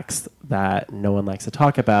those acts that no one likes to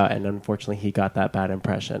talk about. And unfortunately, he got that bad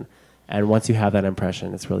impression. And once you have that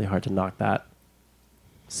impression, it's really hard to knock that.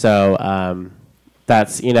 So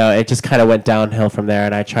that's, it just kind of went downhill from there.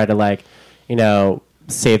 And I tried to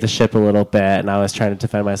save the ship a little bit. And I was trying to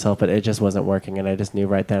defend myself, but it just wasn't working. And I just knew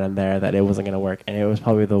right then and there that it wasn't going to work. And it was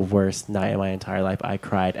probably the worst night in my entire life. I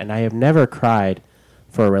cried. And I have never cried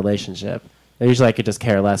for a relationship. Usually I could just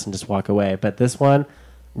care less and just walk away. But this one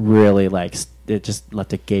really, it just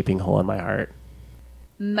left a gaping hole in my heart.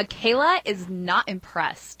 Michaela is not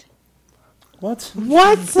impressed. What?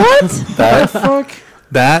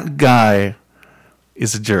 That guy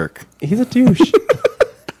is a jerk. He's a douche.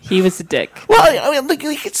 He was a dick. Well, I mean,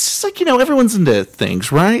 it's just like, everyone's into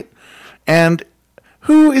things, right? And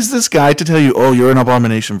Who is this guy to tell you, oh, you're an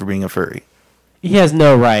abomination for being a furry? He has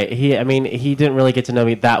no right. He didn't really get to know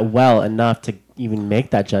me that well enough to even make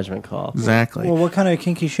that judgment call. Exactly. Well, what kind of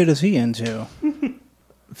kinky shit is he into?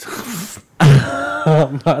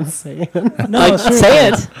 I'm not saying. No, say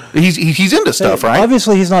it. He's into stuff, right?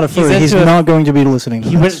 Obviously, he's not a furry. He's into not going to be listening to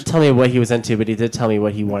He this. wouldn't tell me what he was into, but he did tell me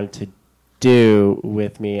what he wanted to do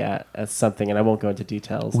with me at something, and I won't go into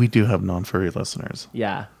details. We do have non-furry listeners.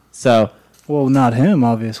 Yeah. So. Well, not him,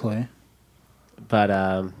 obviously. But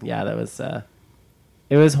yeah, that was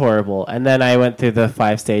it was horrible. And then I went through the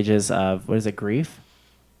 5 stages of grief.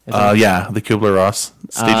 Yeah, the Kubler-Ross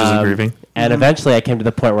stages of grieving. And eventually, I came to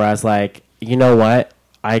the point where I was like, you know what?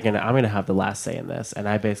 I'm gonna have the last say in this. And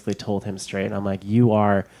I basically told him straight. And I'm like, you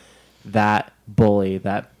are that bully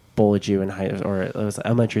that bullied you in it was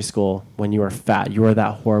elementary school when you were fat. You were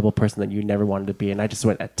that horrible person that you never wanted to be. And I just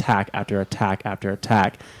went attack after attack after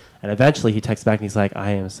attack. And eventually, he texts back and he's like,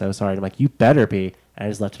 I am so sorry. And I'm like, you better be. And I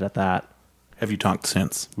just left it at that. Have you talked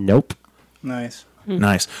since? Nope. Nice.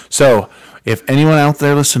 Nice. So, if anyone out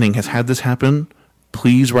there listening has had this happen,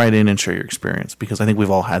 please write in and share your experience, because I think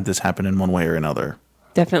we've all had this happen in one way or another.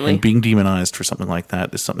 Definitely. And being demonized for something like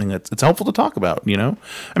that is something that's it's helpful to talk about, you know?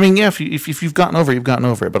 I mean, yeah, if you've gotten over it, you've gotten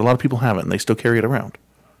over it, but a lot of people haven't, and they still carry it around.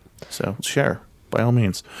 So, share, by all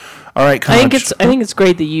means. All right, Conch. I think it's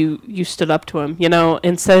great that you stood up to him, you know,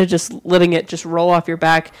 instead of just letting it just roll off your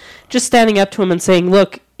back, just standing up to him and saying,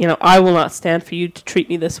 look, you know, I will not stand for you to treat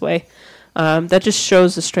me this way. That just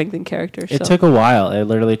shows the strength in character. It took a while. It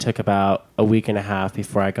literally took about a week and a half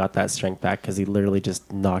before I got that strength back, because he literally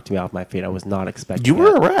just knocked me off my feet. I was not expecting You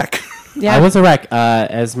were a wreck. Yeah. I was a wreck.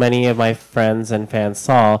 As many of my friends and fans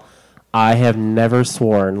saw, I have never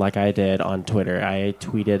sworn like I did on Twitter. I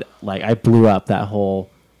tweeted, like, I blew up that whole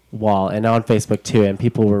wall, and on Facebook too, and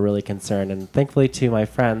people were really concerned. And thankfully to my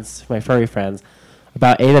friends, my furry friends,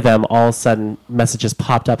 about 8 of them, all of a sudden messages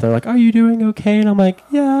popped up. They're like, are you doing okay? And I'm like,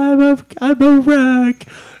 yeah, I'm a wreck.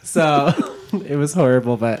 So it was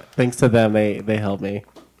horrible, but thanks to them, they helped me.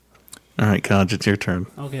 All right, Conch, it's your turn.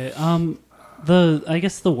 Okay. I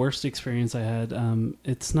guess the worst experience I had,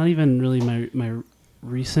 it's not even really my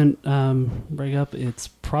recent breakup. It's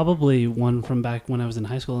probably one from back when I was in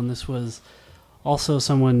high school, and this was also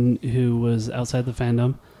someone who was outside the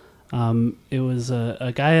fandom. It was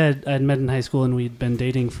a guy I'd met in high school, and we'd been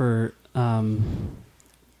dating for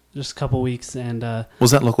just a couple weeks. And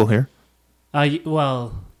was that local here?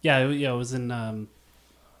 Well, yeah, it was in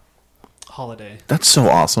Holiday. That's so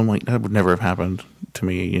awesome. Like, that would never have happened to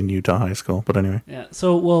me in Utah high school. But anyway. Yeah.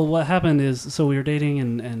 So, well, what happened is, so we were dating,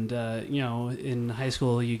 and you know, in high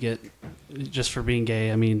school, you get, just for being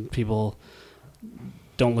gay, I mean, people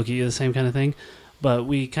don't look at you the same kind of thing. But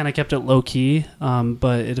we kind of kept it low key.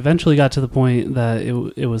 But it eventually got to the point that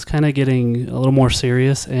it was kind of getting a little more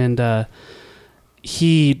serious, and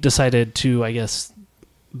he decided to, I guess,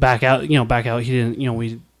 back out. He didn't,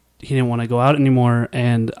 he didn't want to go out anymore,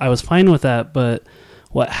 and I was fine with that. But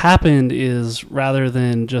what happened is, rather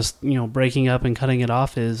than just breaking up and cutting it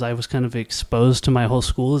off, is I was kind of exposed to my whole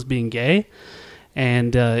school as being gay,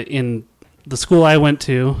 and in the school I went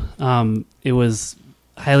to, it was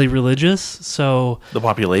highly religious. So the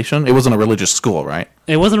population, it wasn't a religious school, right?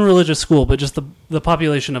 It wasn't a religious school, but just the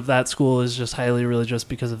population of that school is just highly religious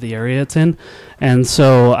because of the area it's in. And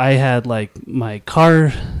so I had like my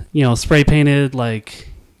car, spray painted like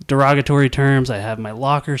derogatory terms. I have my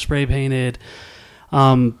locker spray painted.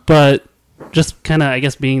 But just kind of, I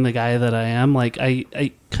guess, being the guy that I am, like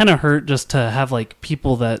I kind of hurt just to have like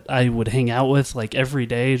people that I would hang out with like every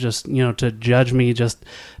day, just, to judge me just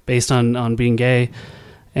based on being gay.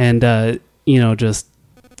 And, just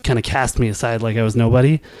kind of cast me aside like I was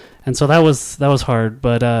nobody. And so that was hard.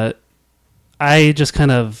 But I just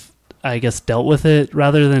kind of, I guess, dealt with it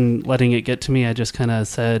rather than letting it get to me. I just kind of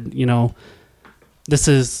said, this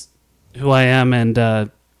is who I am. And,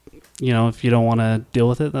 if you don't want to deal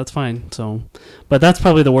with it, that's fine. So, but that's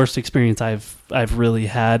probably the worst experience I've really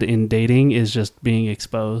had in dating, is just being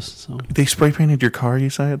exposed. So they spray painted your car, you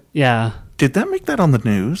said? Yeah. Did that make that on the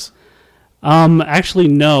news? Actually,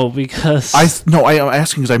 no, because I'm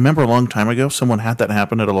asking because I remember a long time ago someone had that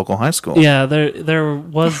happen at a local high school. Yeah, there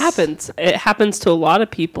was. It happens to a lot of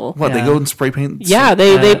people. What, they go and spray paint? Yeah,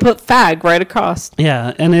 they put fag right across.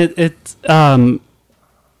 Yeah, and it I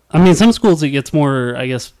mean, some schools it gets more, I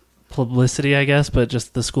guess, publicity, I guess, but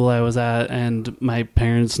just the school I was at and my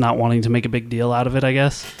parents not wanting to make a big deal out of it, I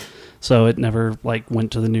guess. So it never like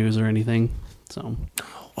went to the news or anything. So.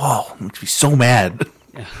 Oh, it makes me so mad.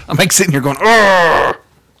 Yeah. I'm like sitting here going, "Argh!"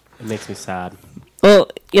 It makes me sad. Well,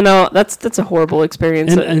 that's a horrible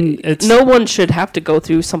experience. And it's no one should have to go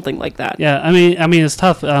through something like that. Yeah, I mean, it's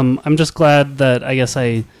tough. I'm just glad that I guess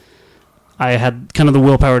I had kind of the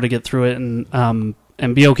willpower to get through it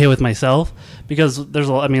and be okay with myself, because there's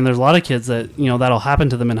a lot of kids that that'll happen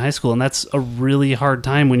to them in high school, and that's a really hard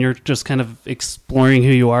time when you're just kind of exploring who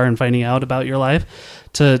you are and finding out about your life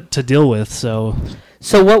to deal with. So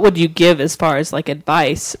what would you give as far as like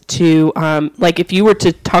advice to like if you were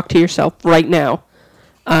to talk to yourself right now,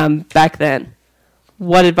 back then?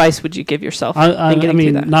 What advice would you give yourself? I through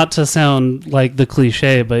mean, that? not to sound like the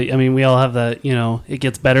cliche, but I mean, we all have that, it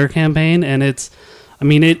gets better campaign, and it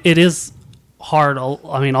is hard.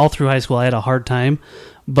 All through high school, I had a hard time,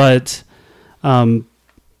 but going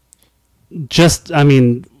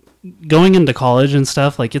into college and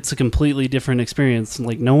stuff, like, it's a completely different experience.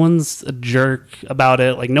 Like, no one's a jerk about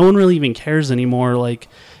it. Like, no one really even cares anymore. Like,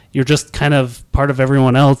 you're just kind of part of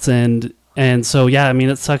everyone else, and so yeah, I mean,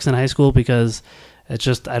 it sucks in high school because it's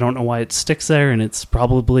just, I don't know why it sticks there, and it's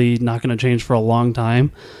probably not going to change for a long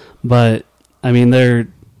time. But I mean,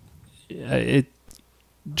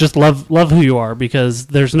 just love who you are, because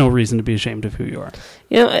there's no reason to be ashamed of who you are.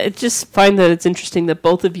 I just find that it's interesting that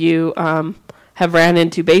both of you have ran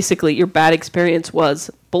into, basically, your bad experience was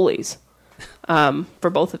bullies for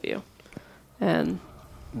both of you. And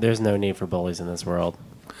there's no need for bullies in this world.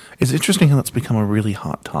 It's interesting how that's become a really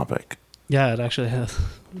hot topic. Yeah, it actually has.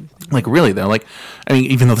 Like, really, though. Like, I mean,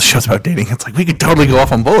 even though the show's about dating, it's like we could totally go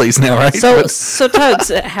off on bullies now, right? So Tugs,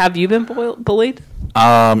 have you been bullied?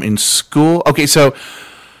 In school? Okay, so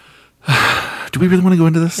do we really want to go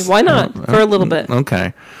into this? Why not? For a little bit.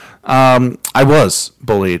 Okay. I was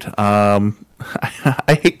bullied. I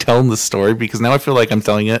hate telling this story because now I feel like I'm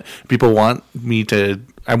telling it. People want me to.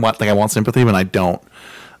 I want sympathy, but I don't.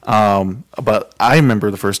 But I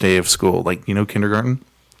remember the first day of school, like, kindergarten.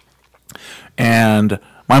 And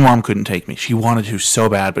my mom couldn't take me. She wanted to so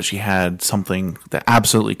bad, but she had something that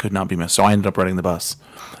absolutely could not be missed. So I ended up riding the bus.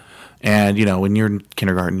 And, when you're in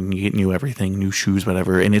kindergarten, you get new everything, new shoes,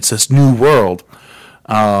 whatever. And it's this new world.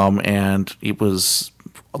 And it was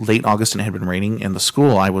late August and it had been raining. And the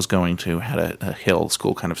school I was going to had a hill. The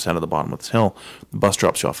school kind of sat at the bottom of this hill. The bus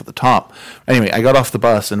drops you off at the top. Anyway, I got off the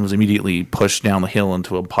bus and was immediately pushed down the hill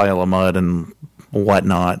into a pile of mud and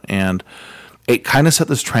whatnot. And it kind of set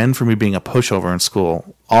this trend for me being a pushover in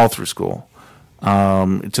school, all through school,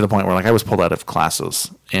 to the point where, like, I was pulled out of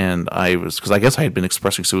classes, and because I guess I had been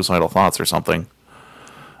expressing suicidal thoughts or something,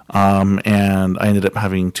 and I ended up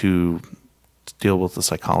having to deal with a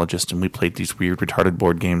psychologist, and we played these weird, retarded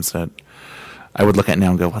board games that I would look at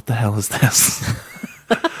now and go, what the hell is this?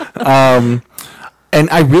 And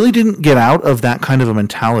I really didn't get out of that kind of a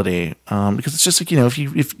mentality, because it's just like,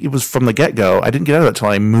 if it was from the get-go, I didn't get out of it until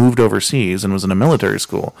I moved overseas and was in a military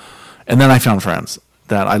school. And then I found friends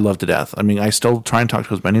that I love to death. I mean, I still try and talk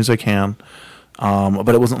to as many as I can,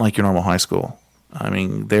 but it wasn't like your normal high school. I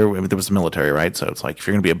mean, there was the military, right? So it's like, if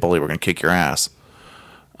you're going to be a bully, we're going to kick your ass.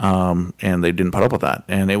 And they didn't put up with that.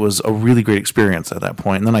 And it was a really great experience at that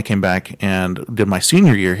point. And then I came back and did my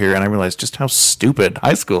senior year here, and I realized just how stupid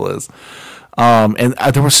high school is. And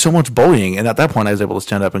there was so much bullying, and at that point I was able to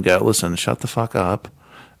stand up and go, listen, shut the fuck up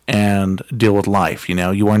and deal with life.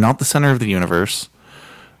 You are not the center of the universe.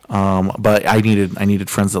 But I needed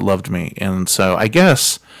friends that loved me. And so I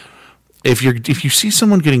guess if you see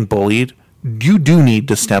someone getting bullied, you do need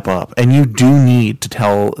to step up, and you do need to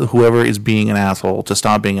tell whoever is being an asshole to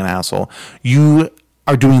stop being an asshole. You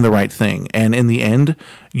are doing the right thing. And in the end,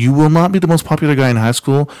 you will not be the most popular guy in high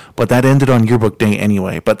school, but that ended on yearbook day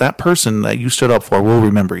anyway. But that person that you stood up for will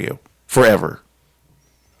remember you forever.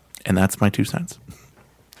 And that's my 2 cents.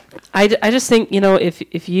 I just think,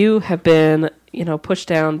 if you have been, pushed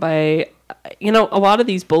down by, a lot of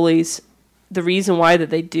these bullies, the reason why that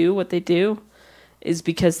they do what they do is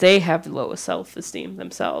because they have low self-esteem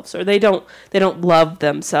themselves, or they don't love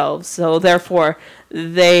themselves. So therefore,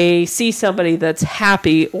 they see somebody that's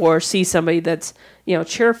happy or see somebody that's,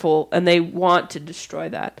 cheerful, and they want to destroy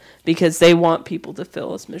that because they want people to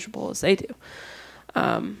feel as miserable as they do.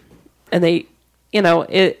 And they,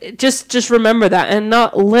 just remember that and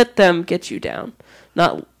not let them get you down,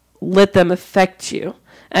 not let them affect you.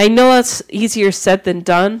 And I know that's easier said than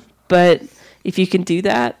done, but if you can do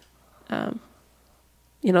that,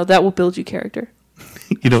 that will build you character.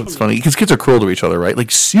 It's funny because kids are cruel to each other, right?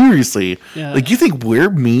 Like, seriously, yeah. Like, you think we're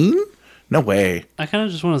mean? No way. I kind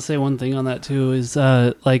of just want to say one thing on that too is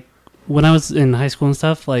like when I was in high school and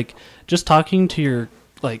stuff, like just talking to your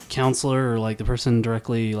like counselor or like the person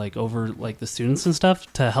directly like over like the students and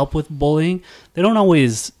stuff to help with bullying, they don't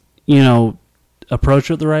always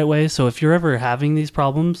approach it the right way. So if you're ever having these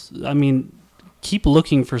problems, I mean, keep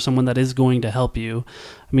looking for someone that is going to help you.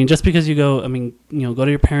 I mean, just because you go, go to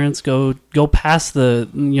your parents, go past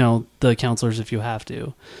the counselors if you have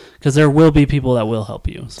to, because there will be people that will help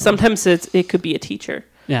you. So. Sometimes it could be a teacher.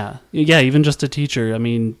 Yeah, even just a teacher. I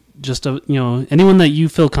mean, just anyone that you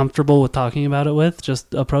feel comfortable with talking about it with,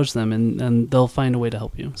 just approach them and they'll find a way to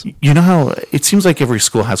help you. So. You know how it seems like every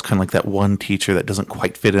school has kind of like that one teacher that doesn't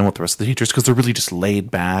quite fit in with the rest of the teachers because they're really just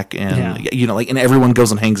laid back and and everyone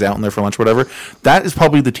goes and hangs out in there for lunch, whatever. That is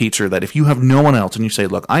probably the teacher that if you have no one else and you say,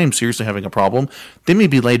 "Look, I am seriously having a problem," they may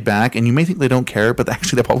be laid back and you may think they don't care, but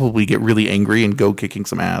actually they probably get really angry and go kicking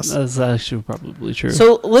some ass. That's actually probably true.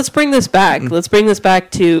 So let's bring this back. Let's bring this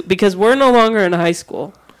back to, because we're no longer in high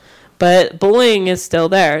school. But bullying is still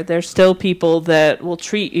there. There's still people that will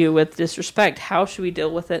treat you with disrespect. How should we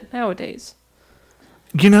deal with it nowadays?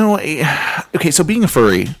 Okay, so being a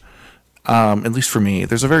furry, at least for me,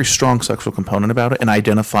 there's a very strong sexual component about it, and I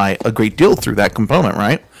identify a great deal through that component,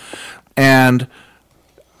 right? And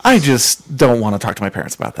I just don't want to talk to my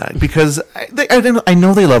parents about that because I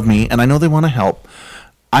know they love me, and I know they want to help.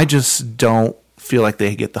 I just don't feel like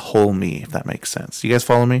they get the whole me, if that makes sense. You guys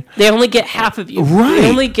follow me? They only get half of you. Right. They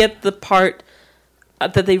only get the part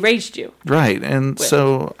that they raised you. Right. And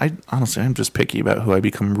so I'm just picky about who I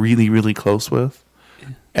become really, really close with.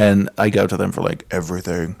 And I go to them for like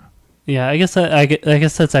everything. Yeah, I guess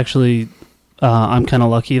that's actually I'm kind of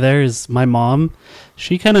lucky there is my mom.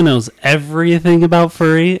 She kind of knows everything about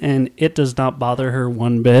furry and it does not bother her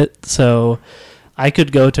one bit. So I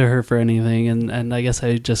could go to her for anything, and I guess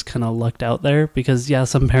I just kind of lucked out there because,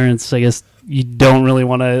 some parents, I guess, you don't really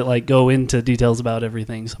want to like go into details about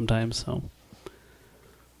everything sometimes. So,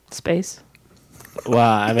 Space. Well,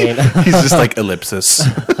 I mean, he's just like ellipsis.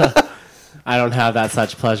 I don't have that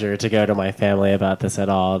such pleasure to go to my family about this at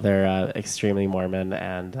all. They're extremely Mormon,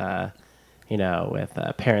 and with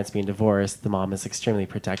parents being divorced, the mom is extremely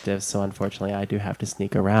protective. So unfortunately, I do have to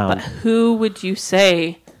sneak around. But who would you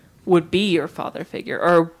say would be your father figure,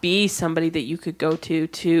 or be somebody that you could go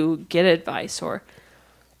to get advice? Or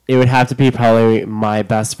it would have to be probably my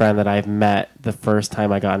best friend that I've met the first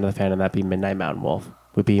time I got into the fandom. That'd be Midnight Mountain Wolf.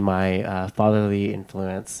 Would be my fatherly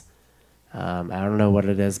influence. I don't know what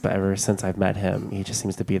it is, but ever since I've met him, he just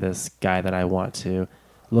seems to be this guy that I want to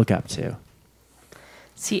look up to.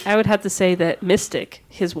 See, I would have to say that Mystic,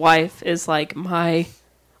 his wife, is like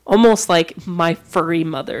almost like my furry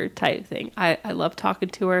mother type thing. I love talking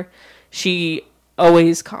to her. She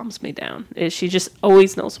always calms me down. She just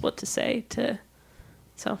always knows what to say to.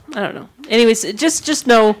 So I don't know. Anyways, just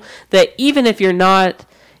know that even if you're not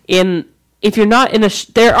in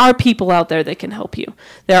there are people out there that can help you.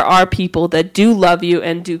 There are people that do love you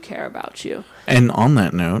and do care about you. And on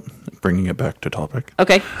that note, bringing it back to topic.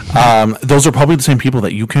 Okay. Those are probably the same people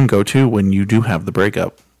that you can go to when you do have the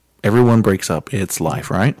breakup. Everyone breaks up. It's life,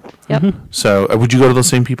 right? Yep. Mm-hmm. So would you go to those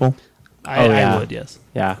same people? I would, yes.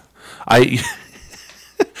 Yeah.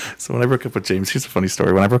 So when I broke up with James, here's a funny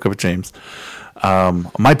story. When I broke up with James,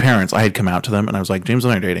 my parents, I had come out to them and I was like, James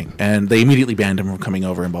and I are dating. And they immediately banned him from coming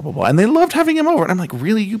over and blah, blah, blah. And they loved having him over. And I'm like,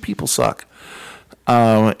 really? You people suck.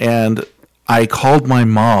 And I called my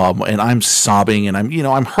mom and I'm sobbing and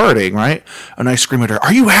I'm hurting, right? And I scream at her,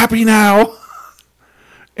 "Are you happy now?"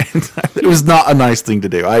 And it was not a nice thing to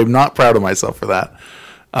do. I'm not proud of myself for that.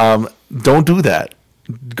 Don't do that.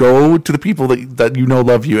 Go to the people that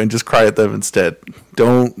love you and just cry at them instead.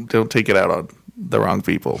 Don't take it out on the wrong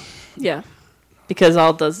people. Yeah. Because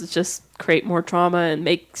all it does is just create more trauma and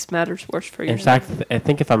makes matters worse for you. In fact, I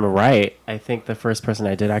think if I'm right, I think the first person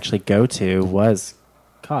I did actually go to was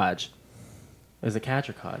Kaj. Was it Kaj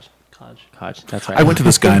or Kaj? Kaj. That's right. I went to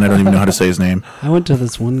this guy and I don't even know how to say his name. I went to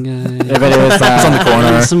this one guy. Yeah, but it was on the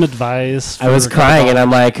corner. Some advice. I was crying and I'm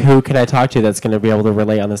like, who can I talk to that's going to be able to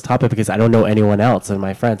relate on this topic? Because I don't know anyone else and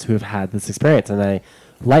my friends who have had this experience. And I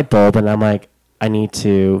light bulb and I'm like, I need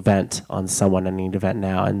to vent on someone. I need to vent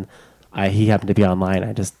now. And he happened to be online.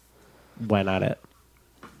 I just went at it.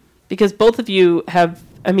 Because both of you have,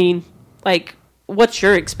 what's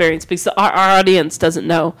your experience? Because our audience doesn't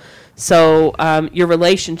know. So your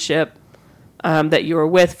relationship that you were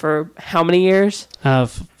with for how many years?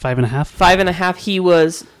 5.5. 5.5. He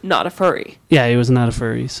was not a furry. Yeah, he was not a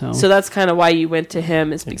furry. So that's kind of why you went to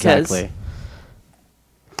him, is because... Exactly.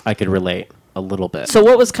 I could relate a little bit. So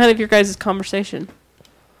what was kind of your guys' conversation?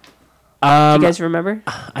 You guys remember?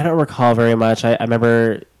 I don't recall very much. I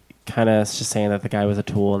remember kind of just saying that the guy was a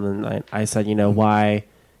tool, and then I said, why...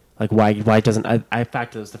 why doesn't... in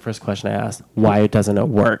fact, it was the first question I asked. Why doesn't it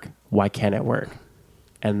work? Why can't it work?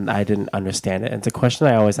 And I didn't understand it. And it's a question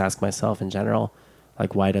I always ask myself in general.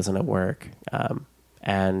 Why doesn't it work?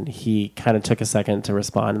 And he kind of took a second to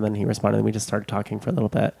respond, and then he responded, and we just started talking for a little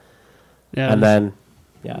bit. Yeah. And then,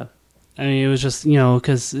 yeah. I mean, it was just,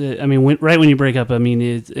 because, right when you break up, I mean,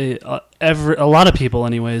 a lot of people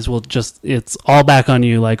anyways will just, it's all back on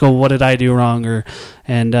you, like, oh, what did I do wrong?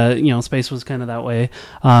 And Space was kind of that way.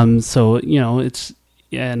 So, it's,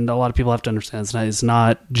 and a lot of people have to understand it's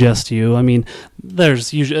not just you. I mean,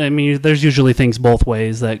 there's usually things both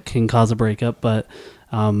ways that can cause a breakup, but,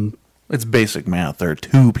 it's basic math. There are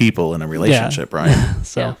two people in a relationship, right?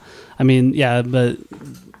 So, Yeah. I mean, yeah, but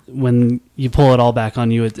when you pull it all back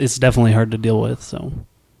on you, it's definitely hard to deal with. So,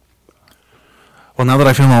 Well, now that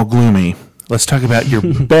I feel all gloomy, let's talk about your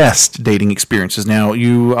best dating experiences. Now,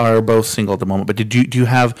 you are both single at the moment, but do you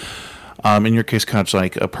have, in your case, Koch,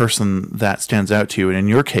 like a person that stands out to you, and in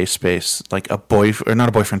your case, Space, like a boyfriend, or not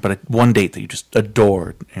a boyfriend, but one date that you just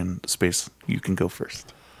adored? And Space, you can go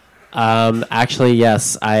first. Actually,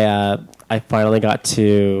 yes. I finally got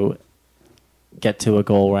to get to a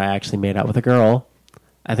goal where I actually made out with a girl.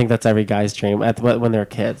 I think that's every guy's dream when they're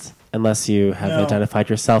kids, unless you have identified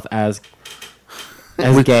yourself as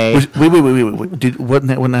gay. Wait. What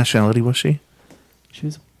nationality was she? She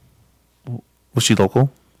was. Was she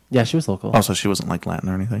local? Yeah, she was local. Also, she wasn't like Latin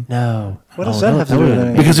or anything. No. What does that have to do with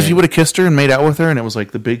anything? Because if you would have kissed her and made out with her, and it was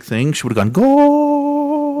like the big thing, she would have gone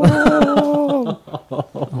go.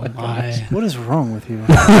 oh my. What is wrong with you?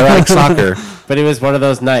 I like soccer. But it was one of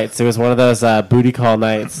those nights. It was one of those booty call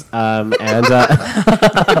nights. And We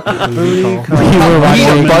were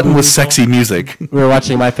watching a button with sexy music. We were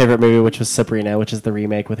watching my favorite movie, which was Sabrina, which is the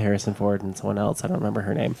remake with Harrison Ford and someone else. I don't remember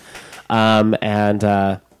her name.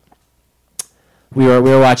 We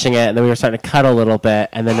were watching it, and then we were starting to cuddle a little bit,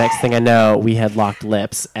 and the next thing I know, we had locked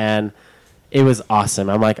lips, and it was awesome.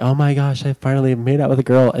 I'm like, oh my gosh, I finally made out with a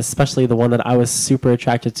girl, especially the one that I was super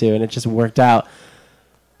attracted to, and it just worked out.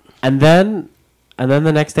 And then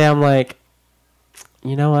the next day, I'm like,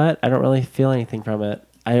 you know what? I don't really feel anything from it.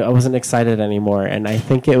 I wasn't excited anymore, and I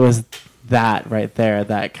think it was that right there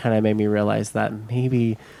that kind of made me realize that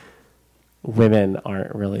maybe women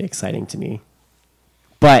aren't really exciting to me.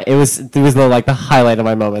 But it was the highlight of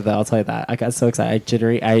my moment, though. I'll tell you that. I got so excited.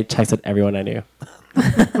 I texted everyone I knew.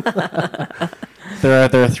 There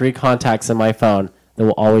are 3 contacts in my phone that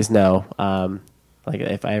will always know. Like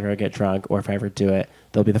if I ever get drunk or if I ever do it,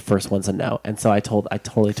 they'll be the first ones to know. And so I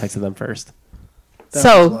totally texted them first.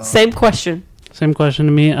 Same question. Same question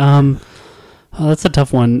to me. That's a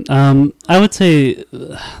tough one. I would say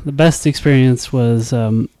the best experience was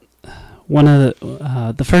one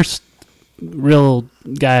of the first real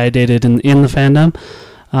guy I dated in the fandom.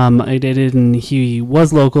 I dated, and he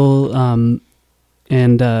was local, and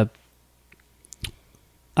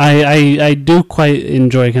I do quite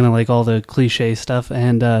enjoy kind of like all the cliche stuff.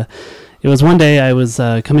 And it was one day I was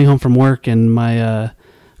coming home from work, and my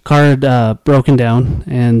car had broken down,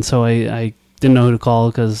 and so I didn't know who to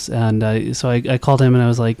call, so I called him, and I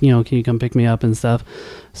was like, can you come pick me up and stuff.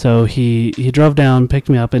 So he drove down, picked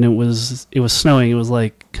me up, and it was snowing. It was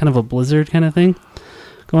like kind of a blizzard kind of thing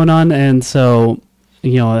going on, and so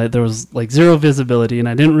there was like zero visibility, and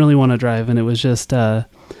I didn't really want to drive, and it was just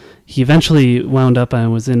he eventually wound up. I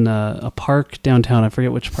was in a park downtown. I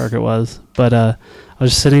forget which park it was, but I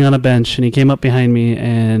was just sitting on a bench, and he came up behind me,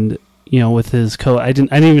 and with his coat, I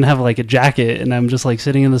didn't even have like a jacket, and I'm just like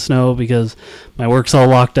sitting in the snow because my work's all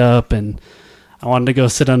locked up, and I wanted to go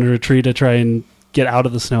sit under a tree to try and get out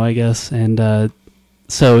of the snow, I guess. And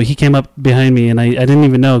so he came up behind me, and I didn't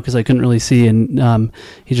even know because I couldn't really see, and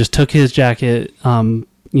he just took his jacket, put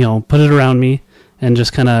it around me, and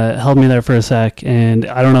just kind of held me there for a sec. And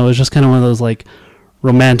I don't know, it was just kind of one of those like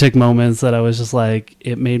romantic moments that I was just like,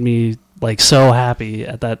 it made me like so happy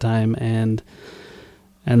at that time. And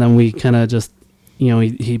then we kind of just,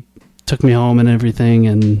 he took me home and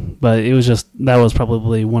everything. But it was just, that was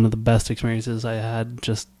probably one of the best experiences I had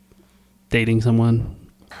just dating someone.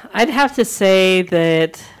 I'd have to say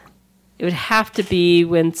that it would have to be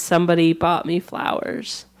when somebody bought me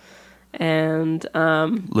flowers and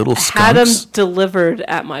Little had them skunks? delivered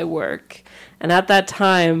at my work. And at that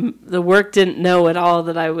time, the work didn't know at all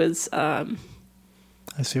that I was I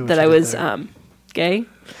see what that you I did was there. gay.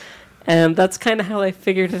 And that's kind of how I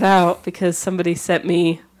figured it out, because somebody sent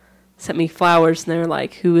me flowers, and they were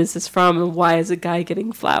like, who is this from, and why is a guy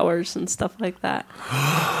getting flowers and stuff like that.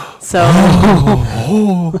 So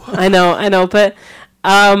I know, but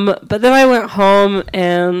then I went home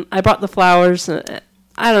and I brought the flowers.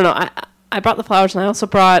 I don't know, I brought the flowers, and I also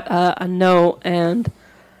brought a note, and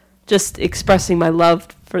just expressing my love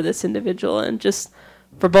for this individual, and just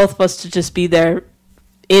for both of us to just be there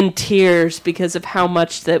in tears because of how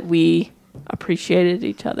much that we appreciated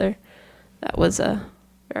each other. that was a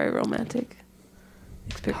very romantic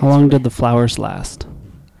experience. How long for me. did the flowers last?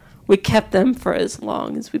 We kept them for as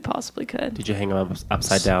long as we possibly could. Did you hang them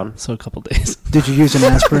upside down? So a couple days. Did you use an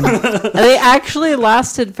aspirin? And they actually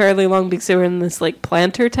lasted fairly long because they were in this like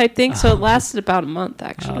planter type thing, so it lasted about a month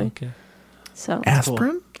actually. Okay. So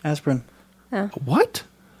Aspirin? Aspirin. yeah. What?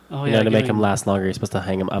 Oh You know, to make them last longer, you're supposed to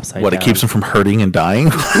hang them upside What, down. it keeps them from hurting and dying?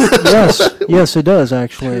 Yes, it does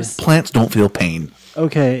actually. Plants don't feel pain.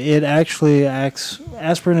 Okay, it actually acts.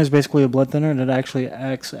 Aspirin is basically a blood thinner, and it actually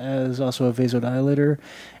acts as also a vasodilator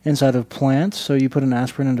inside of plants. So you put an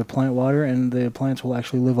aspirin into plant water, and the plants will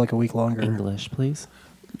actually live like a week longer. English, please.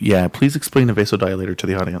 Yeah, please explain a vasodilator to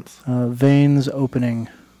the audience. Veins opening.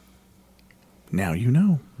 Now you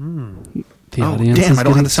know. The Oh, audience damn, is I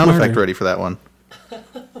don't have getting the sound effect smarter. ready for that one.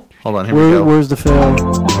 Hold on, here we go. Where's the fail?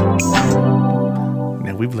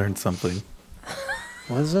 Now we've learned something.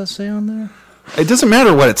 What does that say on there? It doesn't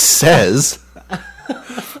matter what it says.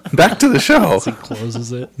 Back to the show. He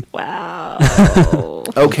closes it. Wow.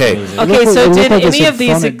 Okay. Okay, so looked did like it any said of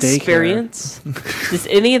these fun at daycare. does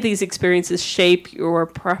any of these experiences shape your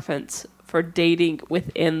preference for dating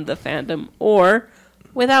within the fandom or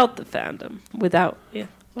without the fandom? Without, yeah,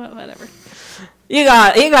 well, whatever. You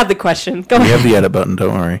got the question. Go We ahead. have the edit button,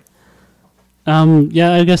 don't worry.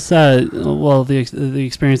 Yeah, I guess. Well, the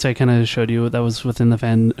experience I kind of showed you that was within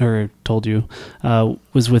the told you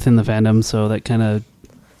was within the fandom, so that kind of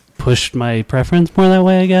pushed my preference more that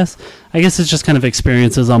way. I guess it's just kind of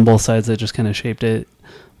experiences on both sides that just kind of shaped it.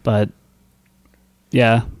 But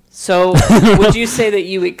yeah, So, would you say that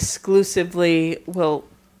you exclusively will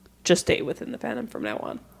just date within the fandom from now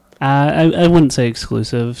on? I wouldn't say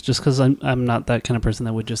exclusive, just because I'm not that kind of person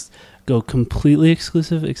that would just go completely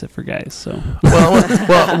exclusive, except for guys. So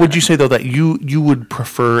Well, would you say though that you would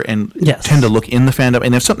prefer and Yes. tend to look in the fandom,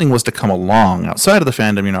 and if something was to come along outside of the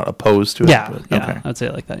fandom, you're not opposed to it? yeah, but- yeah, Okay. I'd say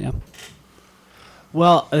it like that. Yeah.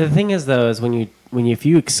 Well, the thing is, though, is if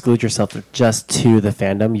you exclude yourself just to the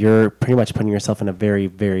fandom, you're pretty much putting yourself in a very,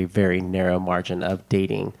 very, very narrow margin of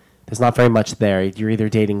dating. There's not very much there. You're either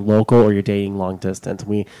dating local or you're dating long distance.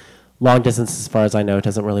 Long distance, as far as I know,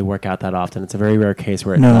 doesn't really work out that often. It's a very rare case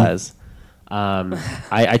where it No. does.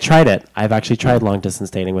 I tried it. I've actually tried long distance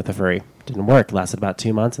dating with a furry. Didn't work. It lasted about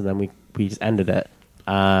 2 months, and then we just ended it.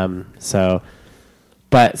 So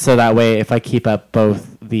that way, if I keep up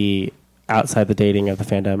both the outside the dating of the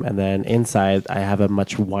fandom and then inside, I have a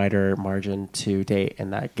much wider margin to date,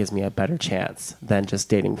 and that gives me a better chance than just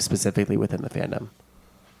dating specifically within the fandom.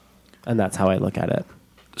 And that's how I look at it.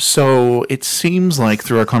 So it seems like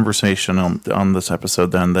through our conversation on this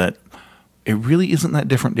episode, then, that it really isn't that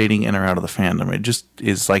different dating in or out of the fandom. It just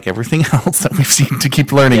is like everything else that we've seen to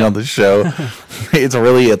keep learning on this show. It's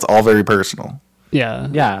all very personal. Yeah.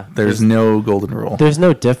 Yeah. There's no golden rule. There's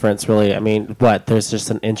no difference, really. I mean, there's just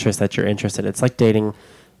an interest that you're interested. It's like dating.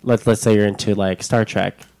 Let's say you're into like Star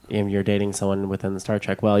Trek, and you're dating someone within the Star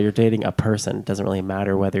Trek. Well, you're dating a person. It doesn't really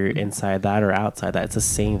matter whether you're inside that or outside that. It's the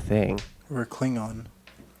same thing. Or a Klingon.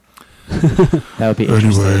 That would be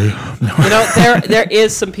interesting. You know, there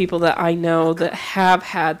is some people that I know that have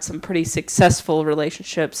had some pretty successful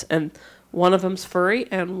relationships, and one of them's furry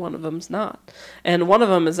and one of them's not. And one of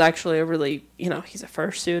them is actually a really, he's a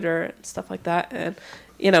fursuiter and stuff like that. And,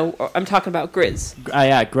 I'm talking about Grizz.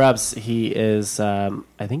 Yeah, Grubbs, he is, I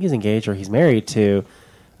think he's engaged or he's married to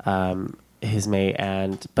his mate,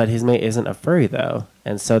 but his mate isn't a furry, though.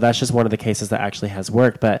 And so that's just one of the cases that actually has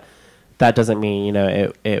worked. But that doesn't mean,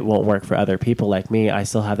 it won't work for other people like me. I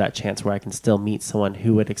still have that chance where I can still meet someone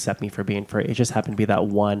who would accept me for being furry. It just happened to be that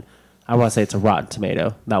one. I want to say it's a rotten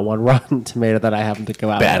tomato. That one rotten tomato that I happen to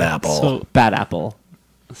go out Bad with. apple. So- Bad apple.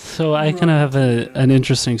 So I kind of have an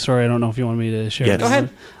interesting story. I don't know if you want me to share. Yes. it. Go ahead.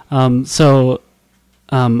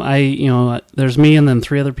 There's me and then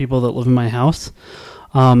 3 other people that live in my house.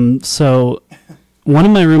 So one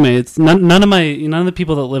of my roommates, none of the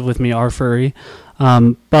people that live with me are furry,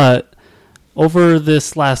 but over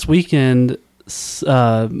this last weekend,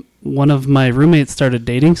 one of my roommates started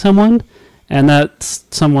dating someone, and that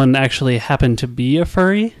someone actually happened to be a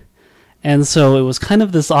furry, and so it was kind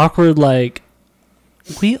of this awkward, like,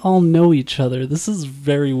 we all know each other. This is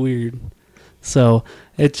very weird. So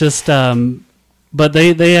it just, but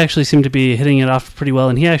they actually seem to be hitting it off pretty well,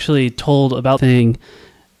 and he actually told about the thing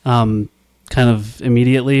kind of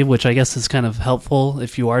immediately, which I guess is kind of helpful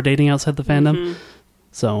if you are dating outside the fandom. Mm-hmm.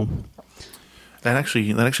 So That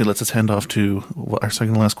actually lets us hand off to our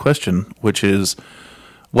second to last question, which is,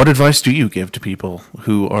 what advice do you give to people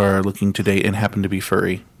who are looking to date and happen to be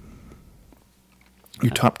furry?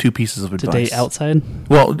 Your top 2 pieces of to advice. date outside.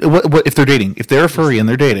 Well, what if they're dating? If they're a furry and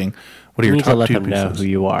they're dating, what are You your need to top let 2 them know pieces? who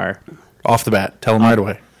you are. Off the bat, tell them right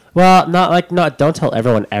away. Well, not don't tell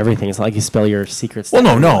everyone everything. It's not like you spill your secrets. Well,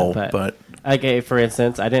 to no, everyone, but okay. For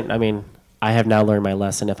instance, I have now learned my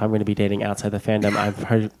lesson. If I'm going to be dating outside the fandom, I'm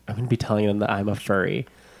going to be telling them that I'm a furry.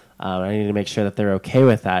 I need to make sure that they're okay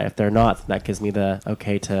with that. If they're not, then that gives me the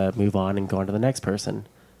okay to move on and go on to the next person.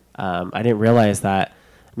 I didn't realize that.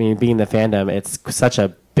 I mean, being in the fandom, it's such a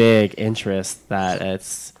big interest that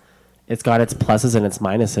it's got its pluses and its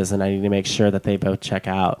minuses, and I need to make sure that they both check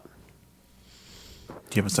out.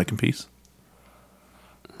 Do you have a second piece?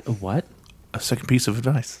 What? A second piece of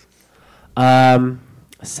advice. A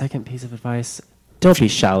second piece of advice: don't be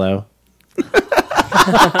shallow.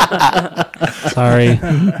 Sorry.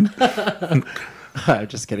 I'm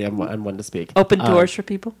just kidding. I'm one to speak. Open doors for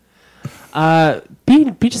people.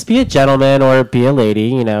 Just be a gentleman or be a lady.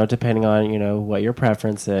 You know, depending on what your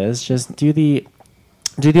preference is. Just do the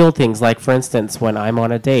old things. Like for instance, when I'm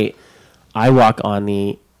on a date, I walk on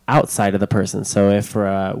the outside of the person. So if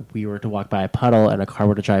we were to walk by a puddle and a car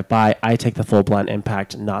were to drive by, I take the full blunt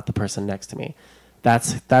impact, not the person next to me.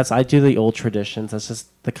 That's I do the old traditions. That's just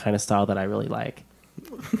the kind of style that I really like.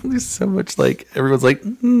 There's so much everyone's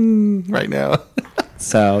right now.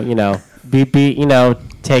 So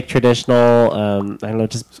take traditional. I don't know,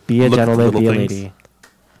 just be a gentleman, be a lady.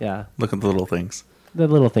 Yeah, Look at the little things. The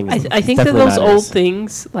little things. I think that those old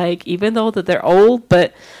things, even though that they're old,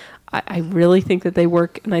 but I really think that they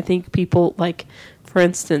work, and I think people for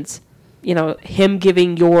instance, him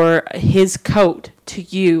giving his coat to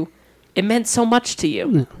you, it meant so much to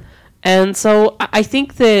you. Yeah. And so I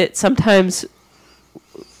think that sometimes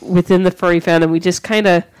within the furry fandom, we just kind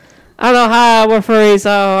of, I don't know, hi, we're furries,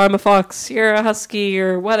 oh, I'm a fox, you're a husky,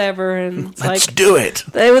 or whatever, and it's Let's do it.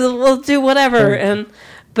 We'll do whatever.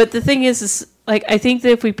 But the thing is I think that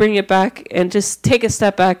if we bring it back and just take a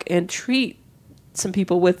step back and treat some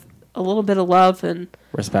people with a little bit of love and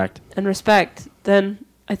respect, then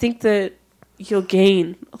I think that you'll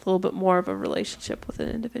gain a little bit more of a relationship with an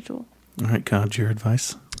individual. All right, God, your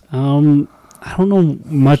advice? I don't know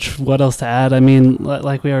much what else to add. I mean,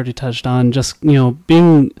 like we already touched on, just,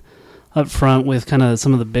 being up front with kind of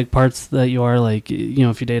some of the big parts that you are, if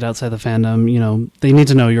you date outside the fandom, they need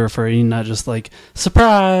to know you're a furry, not just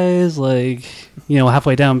surprise,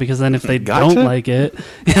 halfway down, because then if they don't like it,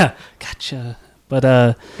 yeah, gotcha. But,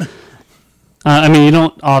 I mean, you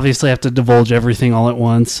don't obviously have to divulge everything all at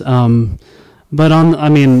once. But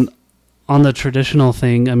on the traditional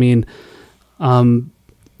thing,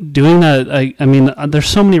 doing that, I mean, there's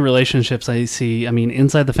so many relationships I see,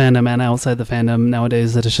 inside the fandom and outside the fandom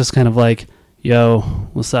nowadays, that it's just kind of yo,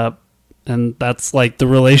 what's up? And that's the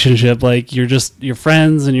relationship. You're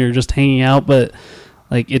friends and you're just hanging out, but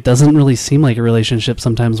it doesn't really seem like a relationship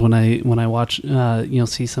sometimes when I watch,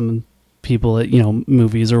 see some people at,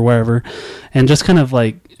 movies or wherever, and just kind of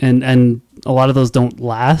and a lot of those don't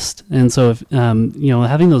last. And so if,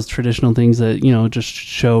 having those traditional things that, just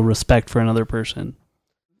show respect for another person.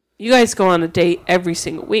 You guys go on a date every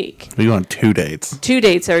single week. We go on 2 dates. 2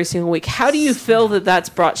 dates every single week. How do you feel that that's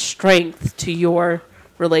brought strength to your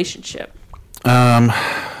relationship?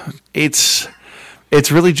 It's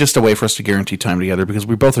really just a way for us to guarantee time together, because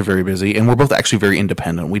we both are very busy and we're both actually very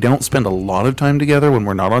independent. We don't spend a lot of time together when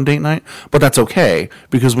we're not on date night, but that's okay,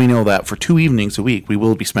 because we know that for 2 evenings a week we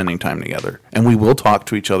will be spending time together, and we will talk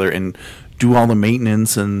to each other and do all the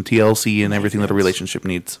maintenance and TLC and everything that a relationship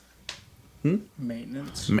needs.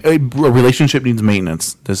 Maintenance. A relationship needs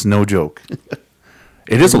maintenance. That's no joke.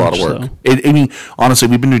 It is a lot of work. Honestly,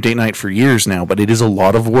 we've been doing date night for years now, but it is a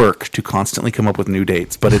lot of work to constantly come up with new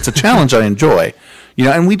dates. But it's a challenge I enjoy.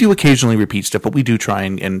 And we do occasionally repeat stuff, but we do try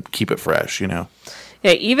and keep it fresh, Yeah,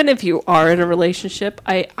 even if you are in a relationship,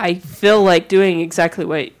 I feel like doing exactly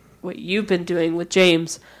what you've been doing with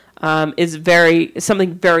James is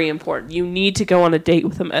something very important. You need to go on a date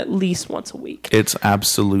with him at least once a week. It's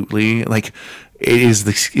absolutely it is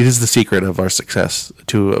the secret of our success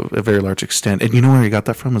to a very large extent. And you know where you got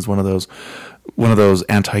that from? Is one of those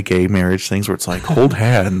anti-gay marriage things where it's hold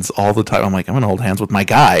hands all the time. I'm I'm gonna hold hands with my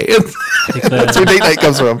guy. That's where date night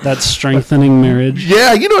comes from. That's strengthening marriage.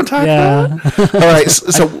 Yeah, you know what I'm talking about. All right,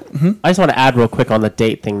 so I just want to add real quick on the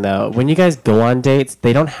date thing, though. When you guys go on dates,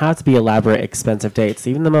 they don't have to be elaborate, expensive dates.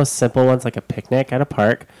 Even the most simple ones, like a picnic at a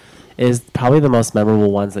park, is probably the most memorable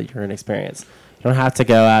ones that you're going to experience. You don't have to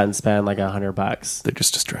go out and spend $100. They're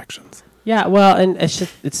just distractions. Yeah, well, and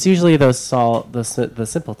it's usually the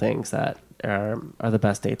simple things that are the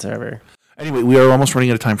best dates ever. Anyway, we are almost running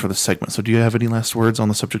out of time for this segment. So do you have any last words on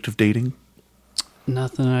the subject of dating?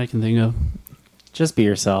 Nothing I can think of. Just be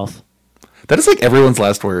yourself. That is everyone's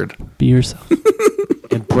last word. Be yourself.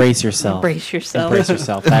 Embrace Embrace yourself. Embrace yourself. Embrace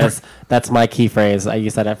yourself. That's my key phrase. I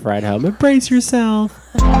use that at Fried Home. Embrace yourself.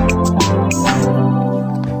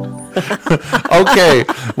 Okay,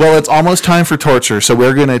 well, it's almost time for torture, so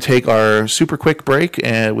we're going to take our super quick break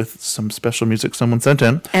with some special music someone sent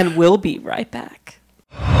in. And we'll be right back.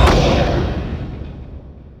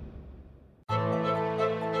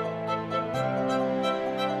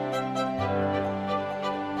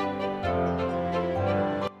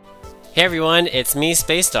 Hey everyone, it's me,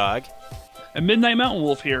 Space Dog. And Midnight Mountain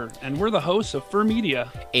Wolf here, and we're the hosts of Fur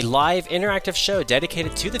Media, a live interactive show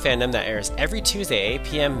dedicated to the fandom that airs every Tuesday, 8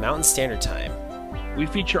 p.m. Mountain Standard Time. We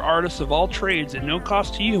feature artists of all trades at no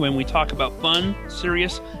cost to you, and we talk about fun,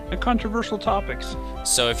 serious, and controversial topics.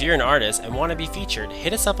 So if you're an artist and want to be featured,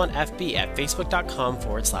 hit us up on FB at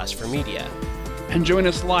facebook.com/furmedia. And join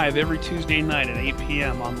us live every Tuesday night at 8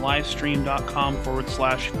 p.m. on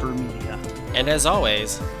livestream.com/furmedia. And as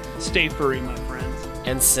always, stay furry, my friends.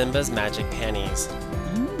 And Simba's magic panties.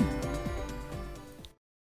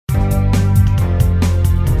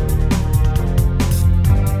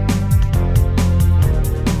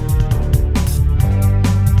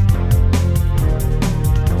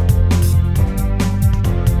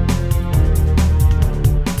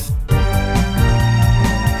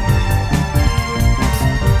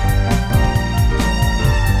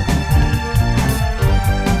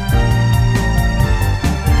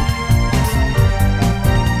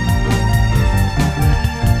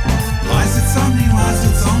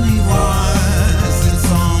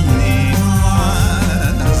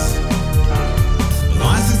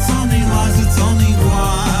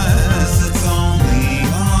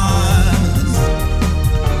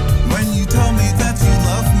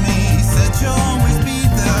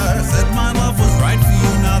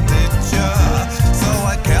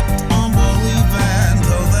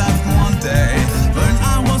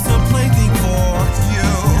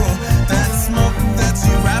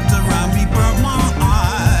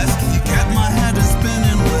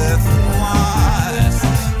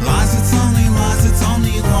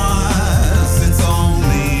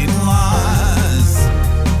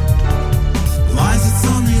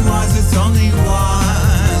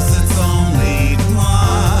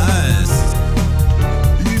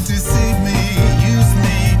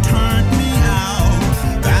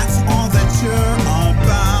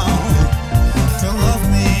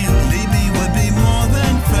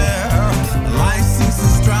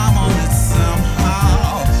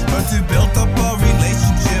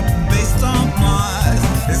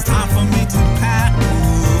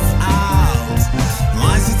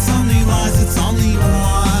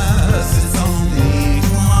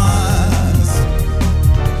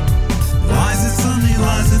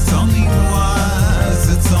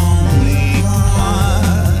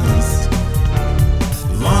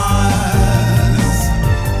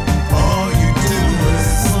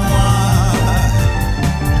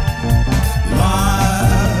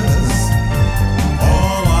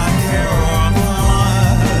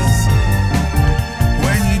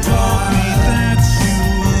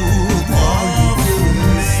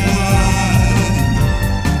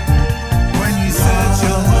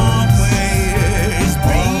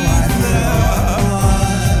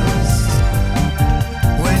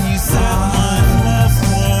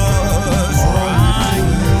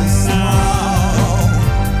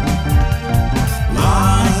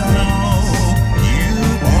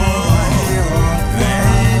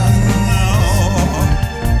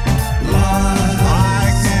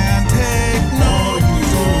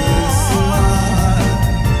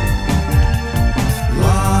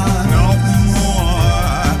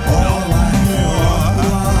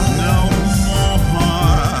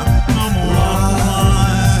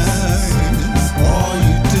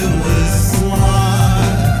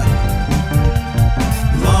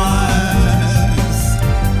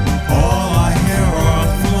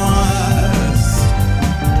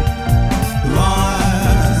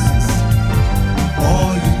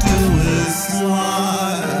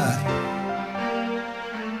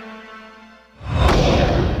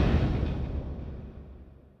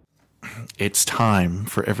 It's time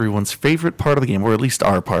for everyone's favorite part of the game, or at least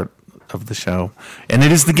our part of the show, and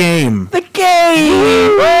it is the game. The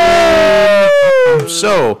game!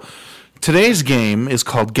 So, today's game is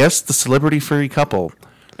called Guess the Celebrity Furry Couple.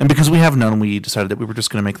 And because we have none, we decided that we were just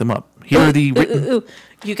going to make them up. Here are the written...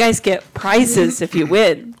 You guys get prizes if you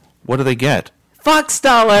win. What do they get? Fox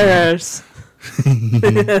dollars.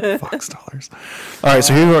 Fox dollars. All right,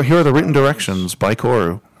 so here are the written directions by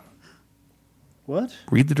Koru. What?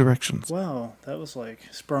 Read the directions. Wow, that was like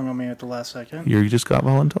sprung on me at the last second. You just got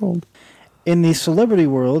voluntold. In the celebrity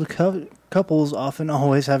world, couples often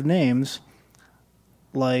always have names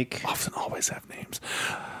like Often always have names.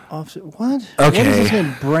 what? Okay. What is his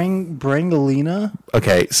name? Brangelina?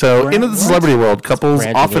 Okay, so Bran- into the what? celebrity world, couples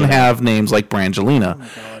Brangelina. often have names like Brangelina. Oh my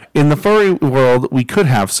god. In the furry world, we could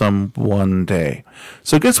have some one day.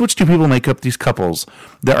 So guess which two people make up these couples?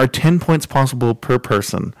 There are 10 points possible per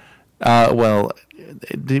person.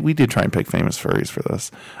 We did try and pick famous furries for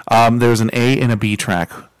this. There's an A and a B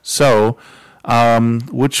track. So,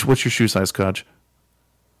 what's your shoe size, Kaj?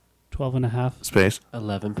 12.5. Space.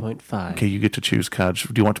 11.5. Okay, you get to choose,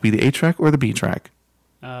 Kaj. Do you want to be the A track or the B track?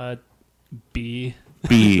 B.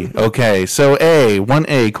 B. Okay, so A,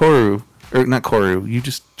 1A, Koru. Or not Koru, you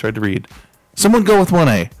just tried to read. Someone go with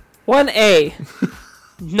 1A. 1A.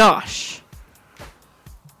 Nosh.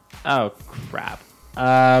 Oh crap.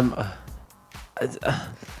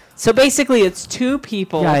 So basically, it's two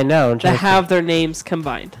people Yeah, I know. I'm trying that to have their names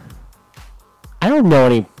combined. I don't know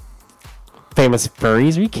any famous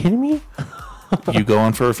furries. Are you kidding me? You go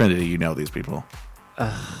on for affinity, you know these people.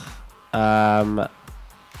 I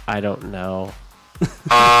don't know.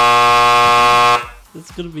 It's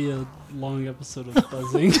gonna be a long episode of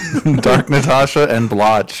buzzing. Dark Natasha and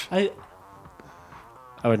Blotch. I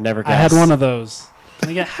would never guess. I had one of those. Can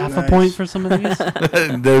I get half a point for some of these?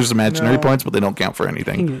 There's imaginary No. points, but they don't count for Dang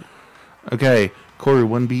anything. it. Okay, Koru,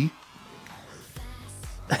 1B.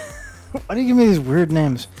 Why do you give me these weird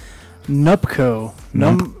names? Nupco.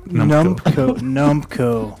 Numpco. Numpco.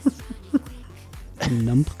 Numpco.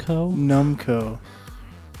 Numpco? Numco.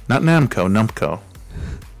 Not Namco, Numpco.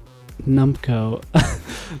 Numpco.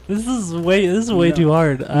 This is way No. too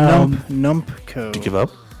hard. Numpco. Did you give up?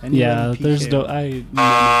 Yeah, NUMPK. there's no.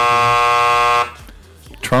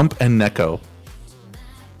 Trump and Neko.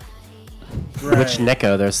 Right. Which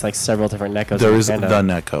Neko? There's like several different Nekos. There in is the fandom.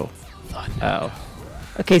 Neko. Oh.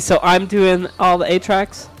 Okay, so I'm doing all the A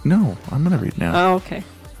tracks. No, I'm going to read now. Oh, okay.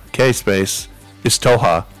 K space is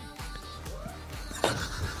Toha.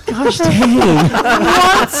 Gosh dang.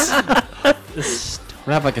 What? We're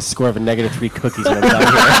gonna have like a score of a -3 cookies when I'm done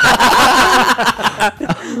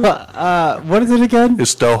here. What is it again?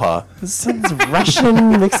 Is Toha. This sounds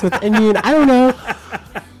Russian mixed with Indian. I don't know.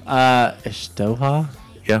 Ishtoha?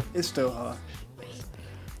 Yeah. It's Doha.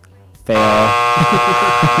 Fail.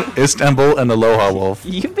 Istanbul and Aloha Wolf.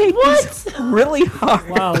 You made this really hard.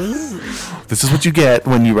 Wow. This is what you get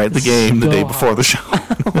when you write the game the day before the show.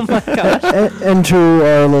 Oh my gosh. And to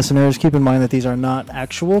our listeners, keep in mind that these are not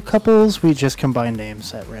actual couples. We just combine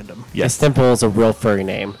names at random. Yes. Istanbul is a real furry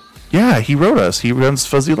name. Yeah, he wrote us. He runs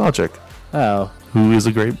Fuzzy Logic, Oh. who is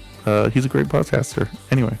a great he's a great podcaster.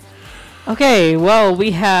 Anyway, Okay, well,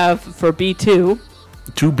 we have for B2.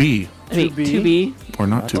 2B 2B. or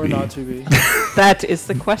not 2B. Or not to be. That is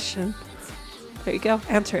the question. There you go.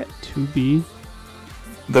 Answer it. 2B.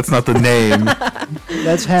 That's not the name.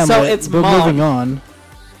 That's Hamlet. So it's but Mon. moving on.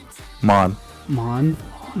 Mon. Mon.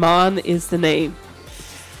 Mon is the name.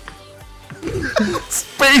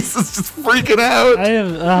 Space is just freaking out. I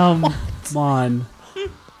have Mon.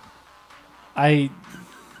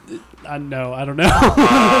 No, I don't know.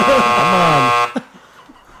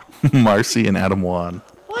 Marcy and Adam Wan.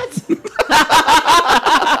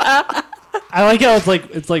 I like how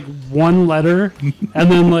it's like one letter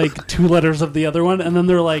and then like two letters of the other one, and then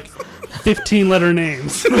they're like 15-letter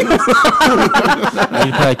names. You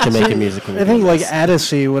probably can make a music I think like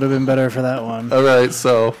Odyssey would have been better for that one. All right,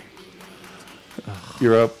 so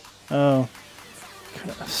you're up. Oh.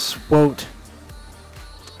 Swote.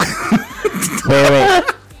 Wait.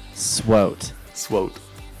 Swote. Swote.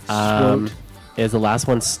 Is the last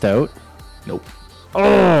one Stoat? Nope.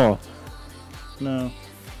 Oh. No.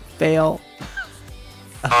 Fail.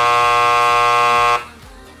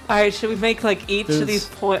 Alright, should we make like each of these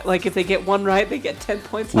points, like if they get one right, they get 10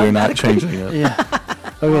 points? We're not automatically? changing it. Yeah.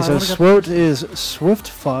 Okay, so Swote is Swift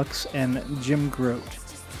Fox and Jim Grote.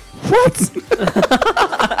 What?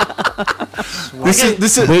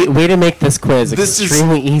 This is way to make this quiz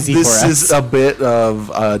extremely easy for us. This is a bit of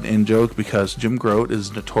an in-joke because Jim Grote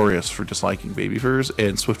is notorious for disliking baby furs,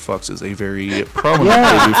 and Swift Fox is a very prominent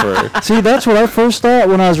baby fur. See, that's what I first thought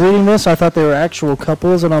when I was reading this. I thought they were actual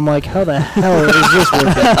couples, and I'm like, how the hell is this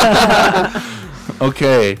working?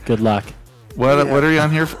 Okay. Good luck. What are you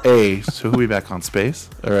on here? A. So who are we back on? Space?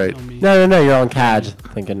 All right. No, you're on Kaj.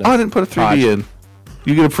 Thinking. Oh, I didn't put a 3B in.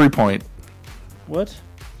 You get a free point. What?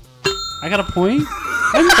 I got a point?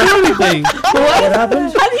 I didn't do anything. What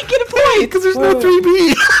happened? How did he get a point? Because there's no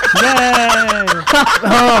 3B. Yay!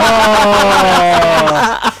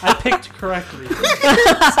 I picked correctly.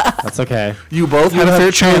 That's okay. You both had a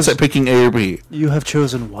fair chance at picking A or B. You have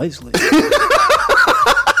chosen wisely.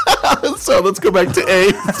 So let's go back to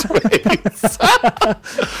A.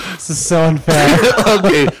 This is so unfair.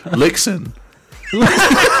 Okay, Lixin. He's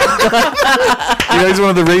one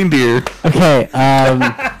of the reindeer. Okay.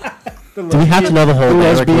 Do we have to know the whole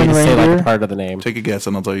name, or can we just say like a part of the name? Take a guess,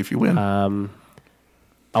 and I'll tell you if you win. I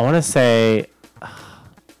want to say.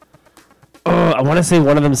 I want to say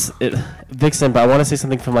one of them's Vixen, but I want to say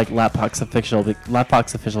something from like Lappox Official,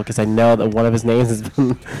 because I know that one of his names is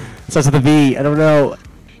starts with a V. I don't know.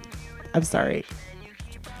 I'm sorry.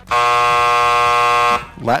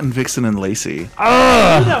 Latin Vixen and Lacey.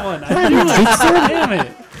 That one. I knew it. Damn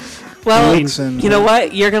it. Well, Vixen. you know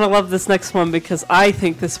what? You're going to love this next one because I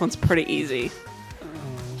think this one's pretty easy.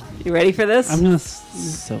 You ready for this? I'm gonna.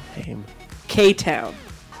 So lame. K-Town.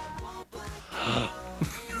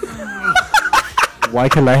 Why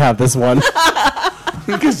couldn't I have this one?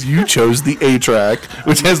 Because you chose the A track,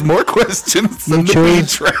 which has more questions than the B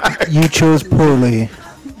track. You chose poorly.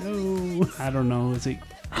 No. I don't know. Is it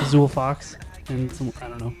Azul Fox? And some, I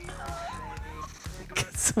don't know.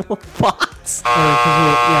 Kazoo Fox.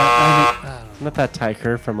 Not that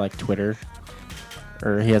Tiger from like Twitter,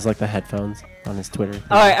 or he has like the headphones on his Twitter.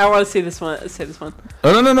 All right, I want to see this one. Say this one.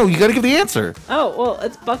 Oh, no. You got to give the answer. Oh, well,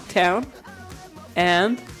 it's Bucktown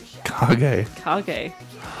and Kage. Kage.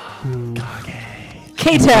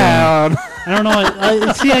 K-Town. I don't know.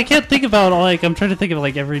 I see. I can't think about like. I'm trying to think of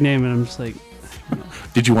like every name, and I'm just like.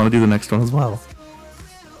 Did you want to do the next one as well?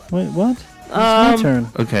 Wait, what? It's my turn.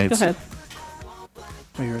 Okay. Go ahead.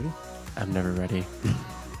 Are you ready? I'm never ready.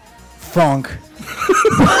 Funk.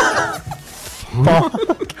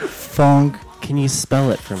 Funk. Can you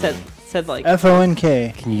spell it for me? Said like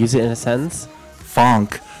F-O-N-K. Can you use it in a sentence?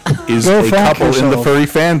 Fonk is Go a fonk couple in the yourself. furry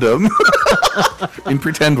fandom in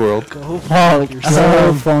Pretend World. Go funk Go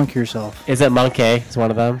yourself. funk yourself. Is it Monkey? Is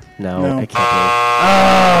one of them? No, No. it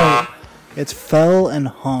can't It's Fell and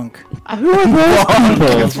Honk. be. Who are those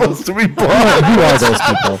people? It's supposed to be Who Bonk. are those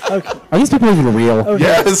people? Are these people even real? Okay.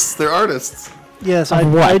 Yes, they're artists. Yes, Of I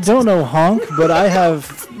what? don't know Honk, but I have.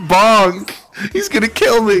 Bonk. He's going to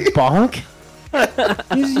kill me. Bonk?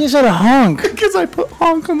 You said a honk. Because I put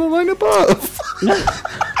honk on the line above.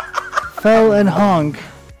 Fell and Honk.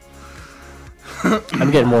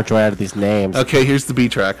 I'm getting more joy out of these names. Okay, here's the B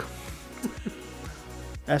track.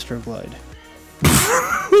 Astroglide.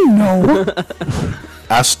 No.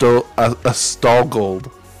 Astalgold.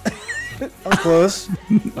 I'm close.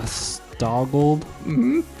 A Stoggold?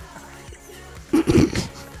 Mm-hmm.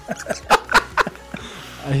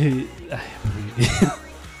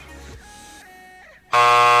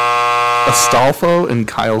 Astolfo and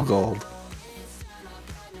Kyle Gold.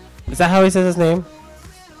 Is that how he says his name?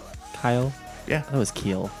 Kyle? Yeah. That was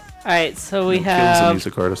Keel. All right, so we Kill's a have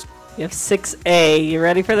music artist. 6A. You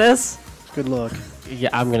ready for this? Good luck. Yeah,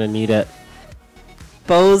 I'm gonna need it.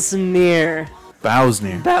 Bosnir.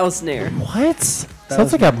 Bowsnir. Bowsnir. What?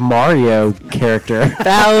 Sounds like a Mario character.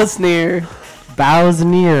 Bowsnir.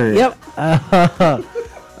 Bowsnir. Yep.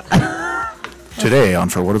 Today on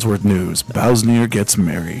For What It's Worth News, Bowsnir gets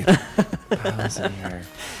married. Bowsnir.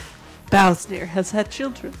 Bowsnir has had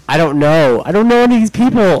children. I don't know. I don't know any of these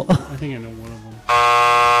people. I think I know one of them.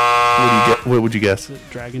 What would you guess? Is it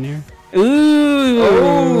Dragoneer? Ooh.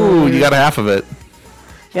 Oh, you got half of it.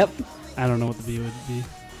 Yep. I don't know what the B would be.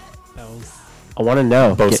 That was I want to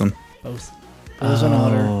know. Bosun. Bose. Bosun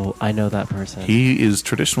Otter. Oh, I know that person. He is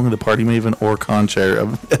traditionally the party maven or con chair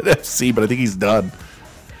of NFC, but I think he's done.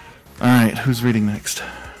 All right, who's reading next?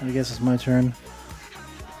 I guess it's my turn.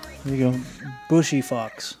 Here you go. Bushy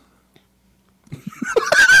Fox.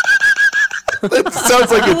 That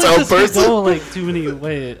sounds like its own person. Go like too many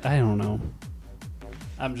way. I don't know.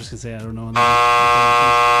 I'm just gonna say I don't know.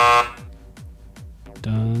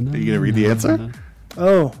 Are you gonna read the answer?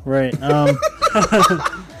 Oh, right.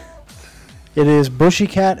 It is Bushy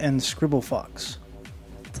Cat and Scribble Fox.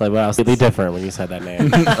 It's like, wow, completely different when you said that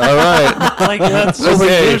name. All right. Like that's just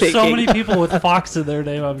Okay. there's so many people with Fox in their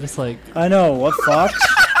name. I'm just like, I know. What fox?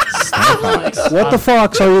 Fox. What the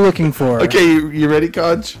fox are you looking for? Okay, you ready,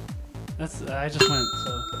 Conch? that's I just went.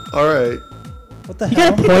 So All right. What the You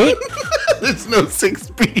hell? got a point? There's no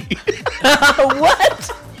 6B.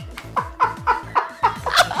 What?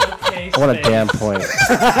 I want a damn point.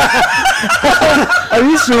 Are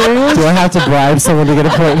you serious? Do I have to bribe someone to get a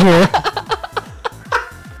point here?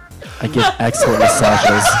 I get excellent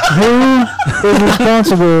massages. Who is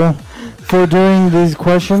responsible for doing these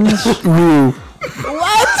questions? You.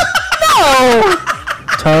 What? No.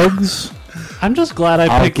 Tugs. I'm just glad I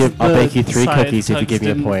I'll picked. bake you 3 side cookies if you Tugs give me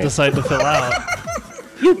a didn't point. Decide to fill out.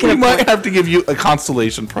 You We can. might have to give you a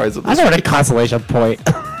consolation prize at I this know what a consolation point.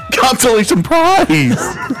 Consolation prize.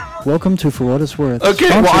 Welcome to For What It's Worth. Okay,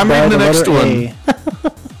 well, sponsored I'm by reading the next letter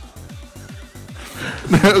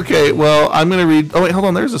one. Okay, well, I'm going to read... Oh, wait, hold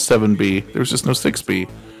on. There's a 7B. There's just no 6B.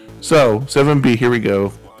 So, 7B, here we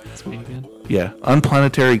go. That's me again. Yeah,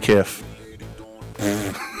 unplanetary kiff.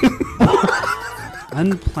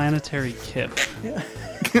 Unplanetary kip.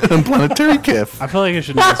 Unplanetary kiff. I feel like I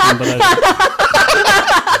should know this one, but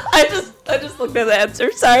I I just looked at the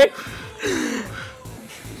answer. Sorry.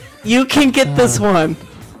 You can get this one.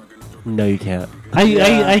 No, you can't.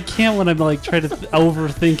 I can't when I'm like trying to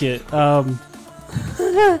overthink it.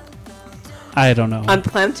 I don't know.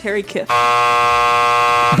 Unplanetary kiff.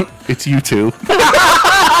 It's you two.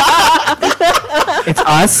 It's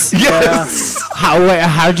us? Yes.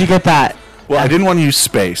 How'd you get that? Well, I didn't want to use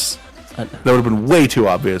space. That would have been way too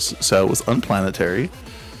obvious, so it was unplanetary.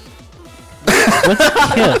 What's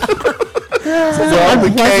kiff? Well,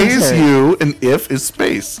 the K is you, and if is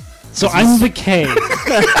space. So I'm the K.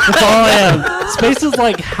 That's all I am. Space is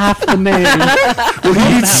like half the name. Well,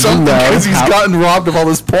 he needs something because he's gotten robbed of all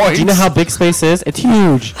his points. Do you know how big space is? It's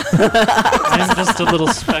huge. I'm just a little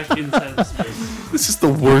speck inside of space. This is the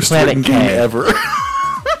worst Planet written K. game ever.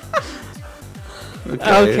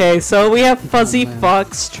 Okay, so we have Fuzzy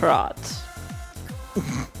Foxtrot.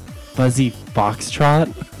 Fuzzy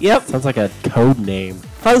Foxtrot? Yep. Sounds like a code name.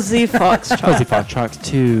 Fuzzy Foxtrot. Fuzzy Foxtrot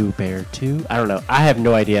 2, Bear 2. I don't know. I have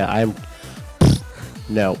no idea.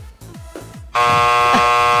 No.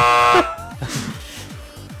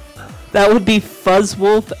 That would be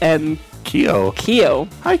Fuzzwolf and Keo.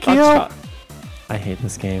 Hi, Keo. I hate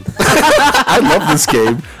this game. I love this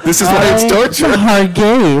game. This is why it's It's a torture. hard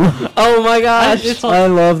game. Oh my gosh. I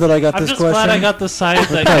love that I got I'm this just question. glad I got the side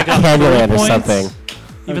that I got Candyland 3 or points, something.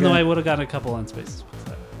 even though I would have gotten a couple on space.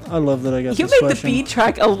 I love that I got You this make question. the B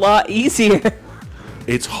track a lot easier.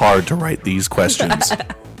 It's hard to write these questions.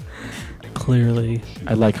 Clearly.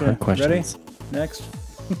 I like Okay, hard questions. Ready? Next.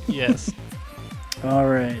 Yes. All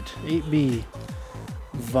right. 8B.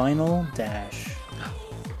 Vinyl dash.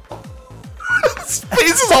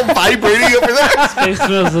 Space is all vibrating over there. Space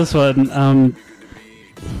knows this one.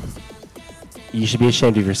 You should be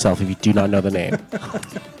ashamed of yourself if you do not know the name.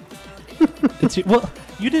 Well,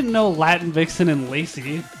 you didn't know Latin Vixen and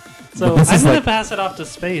Lacey. So But this I'm is going to like- pass it off to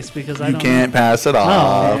Space because I You don't can't know. pass it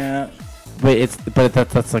off. Yeah. Wait,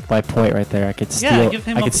 that's like my point right there. I could steal. give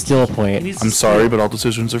him I a- could steal a He point. needs to I'm sorry, steal. but all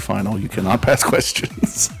decisions are final. You cannot pass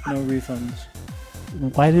questions. No refunds.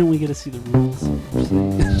 Why didn't we get to see the rules?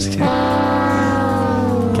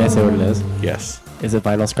 Can I say what it is? Yes. Is it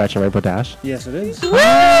Vinyl Scratch and Rainbow Dash? Yes, it is.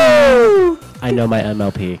 I know my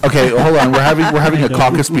MLP. Okay, hold on. We're having a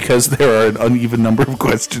caucus because there are an uneven number of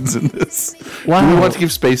questions in this. Wow. Do we want to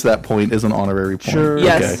give Space that point as an honorary point? Sure.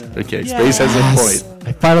 Yes. Okay. Space has a point.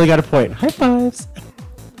 I finally got a point. High fives.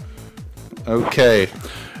 Okay.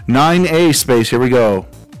 9A Space. Here we go.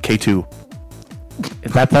 K2.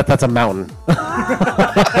 That's a mountain.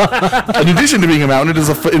 In addition to being a mountain, it is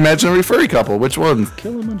an imaginary furry couple. Which one?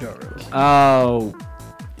 Kilimanjaro. Oh.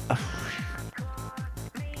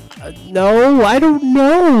 No, I don't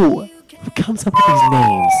know. Who comes up with these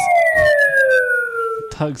names?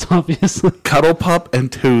 Tugs, obviously. Cuddle Pup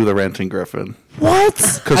and 2, the Ranting Griffin. What?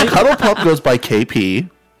 Because Cuddle Pup goes by KP,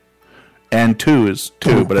 and 2 is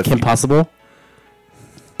 2. But if Kim Possible?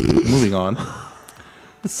 moving on.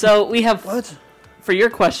 So we have, What? for your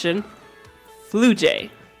question, Blue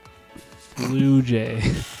Jay. Blue Jay.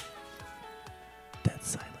 Dead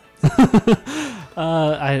silence.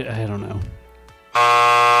 I don't know.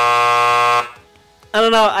 I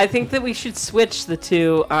don't know. I think that we should switch the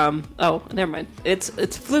two. Oh, never mind. It's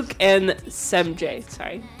Fluke and Semj.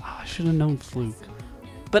 Sorry, Oh, I should have known Fluke.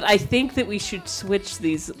 but I think that we should switch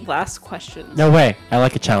these last questions. No way. I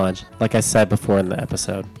like a challenge. Like I said before in the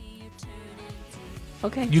episode.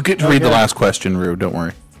 Okay. You get to read the last question, Rue. Don't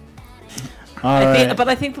worry. All I right. think, but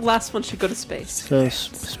I think the last one should go to space. So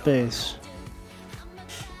space.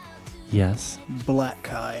 Yes. Black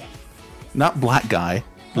Kai. Not Black Guy.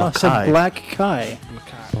 Oh, I said Black Kai.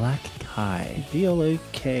 Black Kai.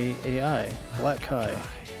 Blakkai. Black Kai.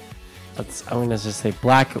 I'm gonna just say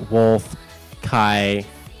Black Wolf Kai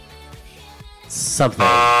something.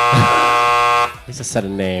 At least I said a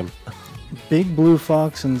name. Big Blue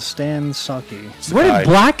Fox and Stan Saki. Where did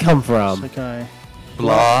Black come from? Sakai.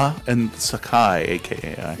 Blah and Sakai,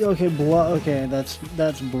 aka. Okay, okay,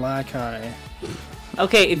 that's Black Eye.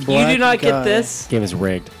 Okay, if you Black do not guy. get this, Game is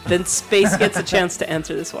rigged. then space gets a chance to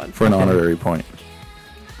answer this one. For an honorary point.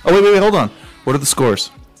 Oh, wait, hold on. What are the scores?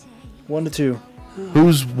 1-2.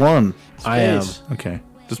 Who's won? I am. Space. Okay,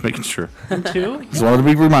 just making sure. 2? Just wanted to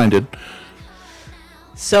be reminded.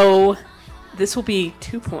 So, This will be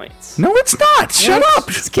 2 points. No, it's not. Shut up.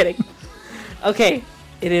 Just kidding. Okay,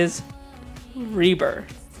 it is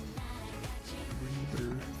Rebirth.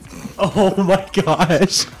 Oh my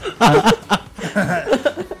gosh.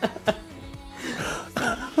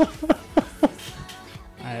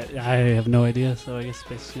 I have no idea, so I guess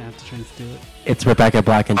Space gonna have to try and steal it. It's Rebecca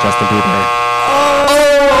Black and Justin Bieber.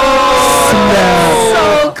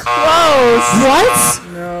 So close. What?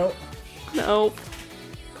 No. No.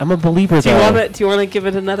 I'm a believer Do you though. want to give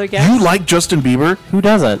it another guess? You like Justin Bieber? Who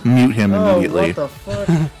doesn't? Mute him immediately. What the fuck?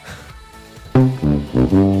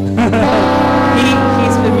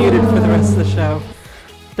 He's been muted for the rest of the show.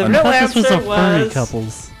 The real thought this was answer a furry was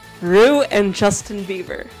couples. Rue and Justin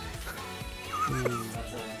Bieber.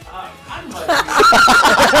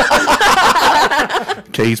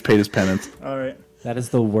 Okay, he's paid his penance. All right. That is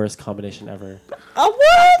the worst combination ever. Oh,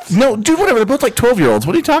 what? No, dude, whatever. They're both like 12-year-olds.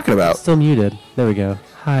 What are you talking about? Still muted. There we go.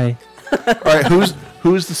 Hi. All right,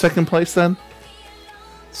 who's the second place then?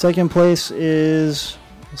 Second place is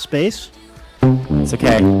Space. It's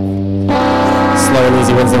okay. Slow and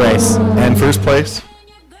easy wins the race. And first place?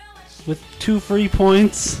 With 2 free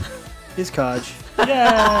points. Is Kaj.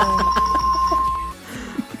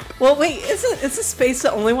 Well, wait, is the Space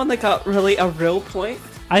the only one that got really a real point?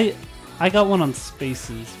 I got one on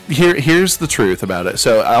Spaces. Here's the truth about it.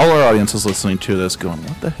 So all our audience is listening to this going,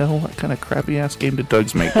 what the hell? What kind of crappy ass game did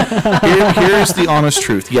Doug's make? Here's the honest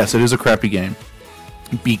truth. Yes, it is a crappy game.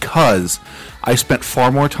 Because I spent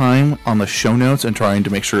far more time on the show notes and trying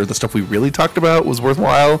to make sure the stuff we really talked about was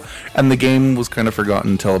worthwhile, and the game was kind of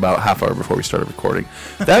forgotten until about half hour before we started recording.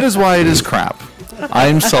 That is why it is crap.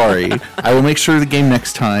 I'm sorry. I will make sure the game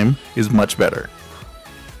next time is much better.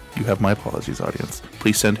 You have my apologies, audience.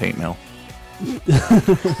 Please send hate mail.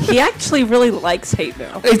 He actually really likes hate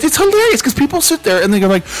mail. It's hilarious because people sit there and they go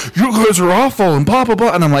like, "You guys are awful," and blah blah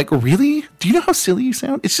blah, and I'm like, "Really? Do you know how silly you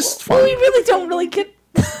sound? It's just fun." We really don't really get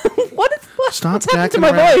what's Stop happened to jacking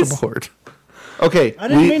my around voice. the board. Okay, I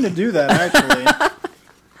didn't mean to do that, actually.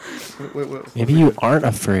 Maybe you aren't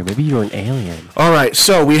a furry. Maybe you're an alien. All right,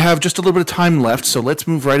 so we have just a little bit of time left, so let's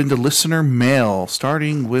move right into listener mail,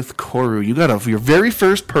 starting with Koru. You got your very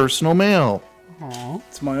first personal mail. Aww.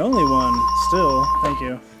 It's my only one, still. Thank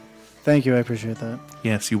you. Thank you, I appreciate that.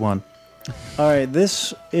 Yes, you won. All right,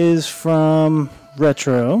 this is from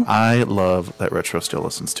Retro. I love that Retro still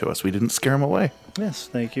listens to us. We didn't scare him away. Yes,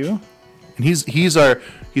 thank you. And he's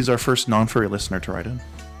our first non-furry listener to write in.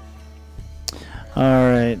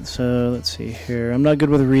 All right, so let's see here. I'm not good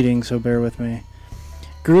with reading, so bear with me.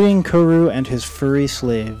 Greeting Koru and his furry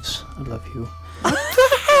slaves. I love you. What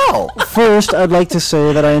the hell? First, I'd like to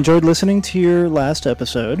say that I enjoyed listening to your last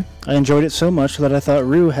episode. I enjoyed it so much that I thought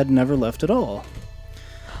Rue had never left at all.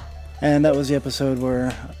 And that was the episode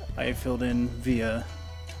where I filled in via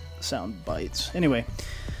sound bites. Anyway,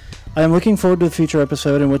 I am looking forward to the future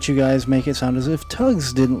episode in which you guys make it sound as if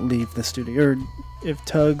Tugs didn't leave the studio. Or if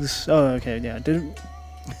Tugs... Oh, okay, yeah.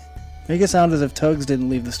 Make it sound as if Tugs didn't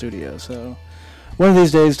leave the studio. So one of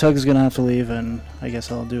these days, Tugs is going to have to leave, and I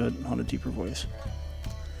guess I'll do it on a deeper voice.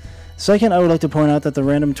 Second, I would like to point out that the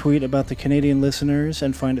random tweet about the Canadian listeners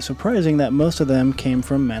and find it surprising that most of them came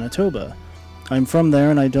from Manitoba. I'm from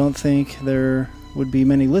there, and I don't think there would be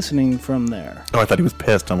many listening from there. Oh, I thought he was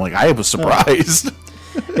pissed. I'm like, I was surprised.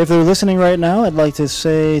 If they're listening right now, I'd like to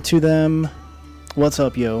say to them, what's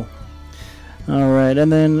up, yo? Alright,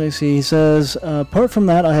 and then, let's see, he says, apart from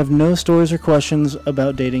that, I have no stories or questions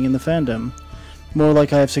about dating in the fandom. More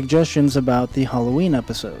like I have suggestions about the Halloween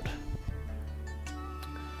episode.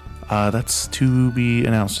 That's to be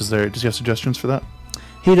announced. Does he have suggestions for that?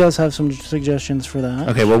 He does have some suggestions for that.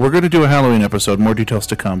 Okay, well, we're going to do a Halloween episode. More details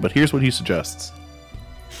to come, but here's what he suggests.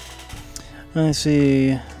 I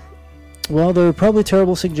see. Well, they're probably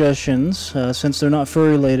terrible suggestions, since they're not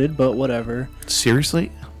fur-related, but whatever.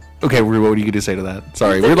 Seriously? Okay, Rue, what are you going to say to that?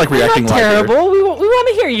 Sorry, we're like reacting not live here. terrible. We want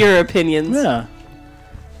to hear your opinions. Yeah.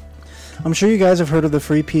 I'm sure you guys have heard of the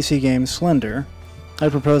free PC game Slender. I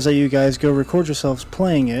propose that you guys go record yourselves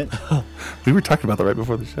playing it. We were talking about that right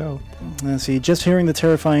before the show. Let's see, just hearing the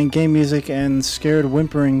terrifying game music and scared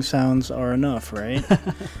whimpering sounds are enough, right?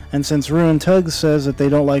 And since Ruin Tugs says that they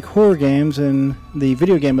don't like horror games in the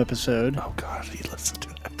video game episode... Oh god, he listened to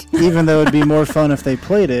that. Even though it'd be more fun if they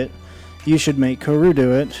played it, you should make Koru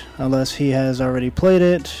do it, unless he has already played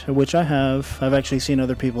it, which I have. I've actually seen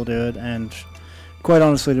other people do it, and quite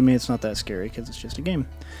honestly to me it's not that scary, because it's just a game.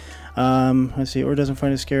 Let's see, or doesn't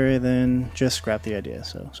find it scary, then just scrap the idea,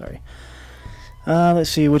 so sorry. Let's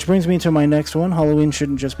see, which brings me to my next one. Halloween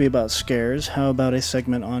shouldn't just be about scares. How about a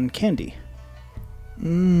segment on candy?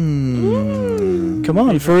 Come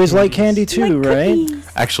on, furries like candy too, right?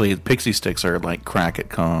 Actually, pixie sticks are like crack at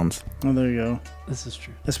cons. Oh, there you go. This is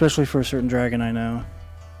true. Especially for a certain dragon I know.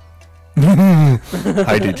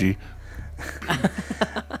 Hi, Digi.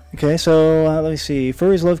 Okay, so let me see.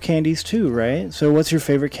 Furries love candies too, right? So what's your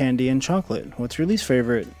favorite candy and chocolate? What's your least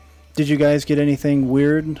favorite? Did you guys get anything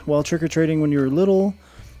weird while trick-or-treating when you were little?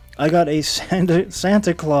 I got a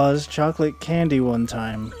Santa Claus chocolate candy one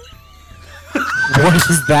time. What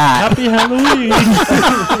is that? Happy Halloween!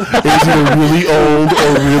 Is it really old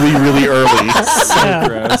or really, really early? So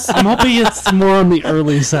gross. I'm hoping it's more on the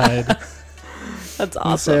early side. That's He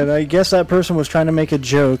awesome. said, I guess that person was trying to make a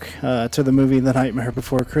joke to the movie The Nightmare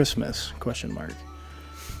Before Christmas, ?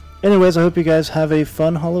 Anyways, I hope you guys have a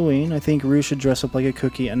fun Halloween. I think Rue should dress up like a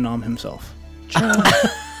cookie and nom himself.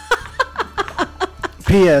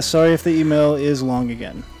 P.S. Sorry if the email is long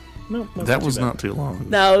again. No, That was not too long.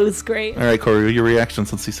 No, it was great. All right, Corey, your reaction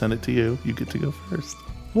since he sent it to you. You get to go first.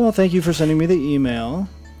 Well, thank you for sending me the email.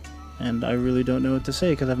 And I really don't know what to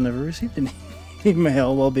say because I've never received an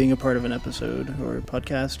email while being a part of an episode or a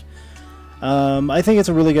podcast. I think it's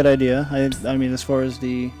a really good idea. I mean, as far as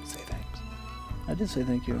the... Say thanks. I did say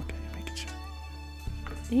thank you. Okay, making sure.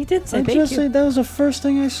 You did say I thank just you. said that was the first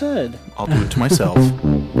thing I said. I'll do it to myself.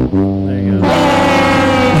 There you go.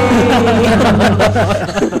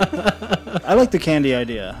 I like the candy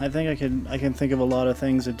idea. I think I can think of a lot of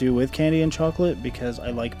things to do with candy and chocolate because I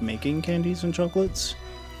like making candies and chocolates,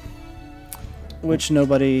 which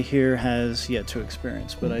nobody here has yet to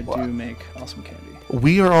experience. But I do make awesome candy.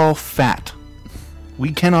 We are all fat.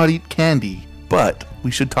 We cannot eat candy, but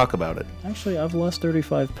we should talk about it. Actually, I've lost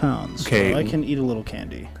 35 pounds. Okay. So I can eat a little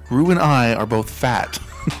candy. Rue and I are both fat.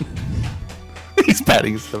 He's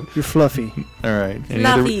patting himself. You're fluffy. All right.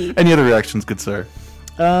 Fluffy. Any other reactions, good sir?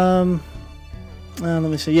 Let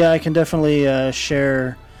me see. Yeah, I can definitely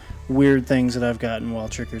share weird things that I've gotten while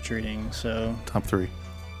trick-or-treating. So Top 3.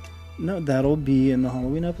 no, that'll be in the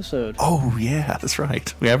Halloween episode. Oh, yeah, that's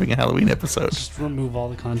right. We're having a Halloween episode. Just remove all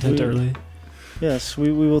the content early. Yes,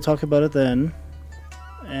 we will talk about it then.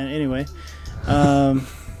 And anyway,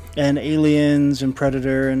 and Aliens and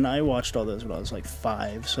Predator, and I watched all those when I was like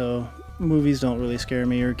 5. So movies don't really scare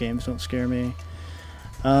me, or games don't scare me.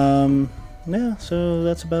 Yeah, so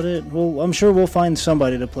that's about it. Well, I'm sure we'll find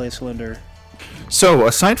somebody to play Slender. So,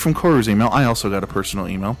 aside from Koru's email, I also got a personal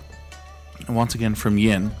email. And once again from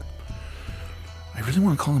Yin. I really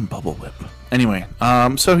want to call him Bubble Whip. Anyway,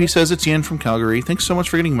 so he says, it's Yin from Calgary. Thanks so much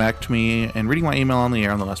for getting back to me and reading my email on the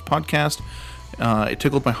air on the last podcast. It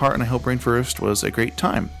tickled my heart, and I hope Rainforest was a great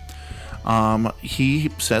time. He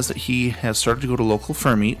says that he has started to go to local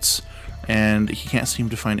fur meets, and he can't seem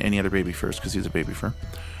to find any other baby furs because he's a baby fur.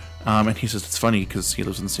 And he says it's funny because he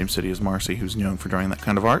lives in the same city as Marcy, who's known for drawing that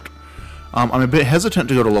kind of art. I'm a bit hesitant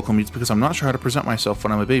to go to local meets because I'm not sure how to present myself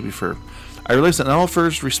when I'm a baby fur. I realize that not all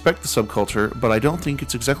furs respect the subculture, but I don't think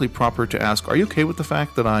it's exactly proper to ask, are you okay with the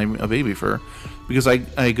fact that I'm a baby fur? Because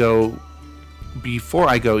I go, before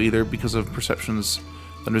I go, either because of perceptions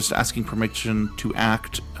that I'm just asking permission to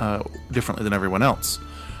act differently than everyone else.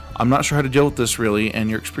 I'm not sure how to deal with this really, and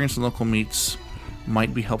your experience in local meets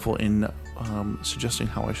might be helpful in suggesting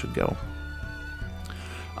how I should go.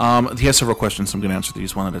 He has several questions, so I'm going to answer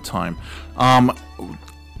these one at a time.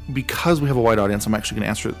 Because we have a wide audience, I'm actually going to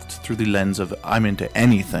answer it through the lens of I'm into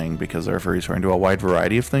anything, because there are furries who are into a wide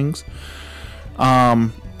variety of things.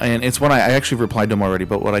 And it's what I actually replied to him already,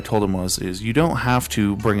 but what I told him is you don't have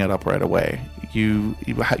to bring it up right away.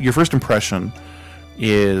 Your first impression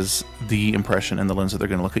is the impression and the lens that they're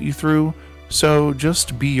going to look at you through. So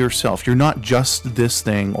just be yourself. You're not just this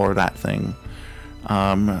thing or that thing.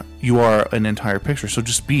 You are an entire picture. So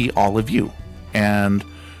just be all of you, and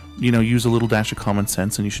use a little dash of common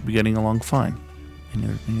sense, and you should be getting along fine. Any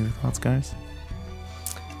other thoughts, guys?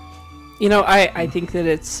 I think that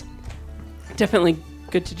it's definitely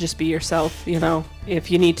good to just be yourself.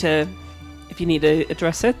 If you need to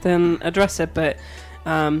address it, then address it. But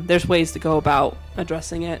there's ways to go about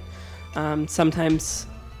addressing it. Sometimes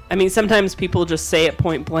people just say it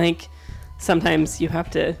point blank. Sometimes you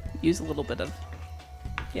have to use a little bit of,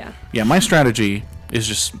 Yeah, my strategy is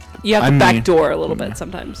just... You have to backdoor a little bit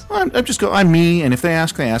sometimes. I'm me, and if they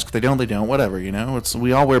ask, they ask. If they don't, they don't. Whatever,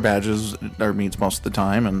 we all wear badges at our meets most of the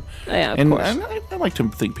time, and of course. And I like to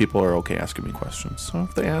think people are okay asking me questions. So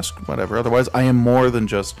if they ask, whatever. Otherwise, I am more than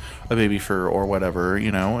just a baby fur or whatever.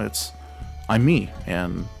 I'm me,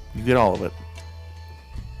 and you get all of it.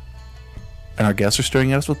 And our guests are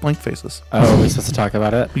staring at us with blank faces. Oh, are we supposed to talk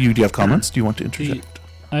about it? Do you have comments? Do you want to interject?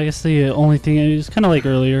 I guess the only thing is kind of like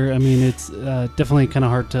earlier. I mean, it's definitely kind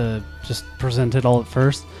of hard to just present it all at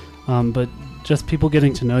first, but just people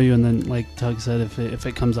getting to know you, and then like Tug said, if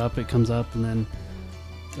it comes up, it comes up, and then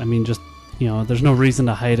I mean, just, there's no reason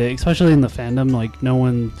to hide it, especially in the fandom. Like, no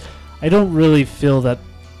one, I don't really feel that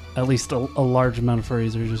at least a large amount of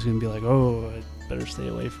furries are just going to be like, oh, I better stay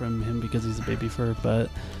away from him because he's a baby fur. But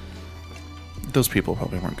those people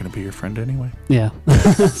probably weren't going to be your friend anyway. Yeah.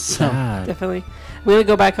 So, definitely. I'm going to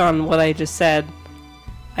go back on what I just said.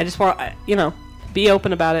 I just want, be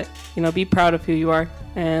open about it. Be proud of who you are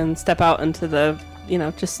and step out into the,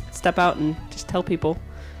 just step out and just tell people.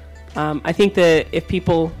 I think that if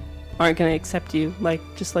people aren't going to accept you,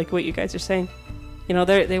 just like what you guys are saying,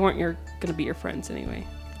 they weren't going to be your friends anyway.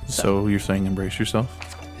 So you're saying embrace yourself?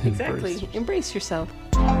 Exactly. Embrace yourself.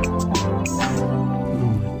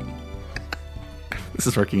 This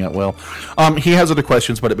is working out well. He has other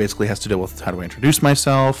questions, but it basically has to do with how do I introduce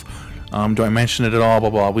myself? Do I mention it at all? Blah,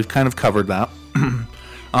 blah. We've kind of covered that.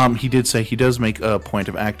 He did say he does make a point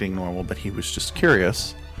of acting normal, but he was just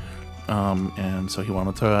curious. And so he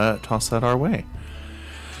wanted to toss that our way.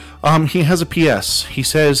 He has a PS. He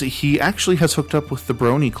says he actually has hooked up with the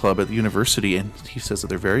Brony Club at the university, and he says that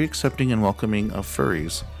they're very accepting and welcoming of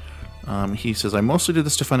furries. He says, I mostly do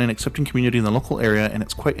this to find an accepting community in the local area, and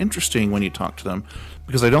it's quite interesting when you talk to them,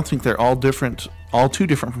 because I don't think they're all too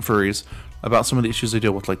different from furries about some of the issues they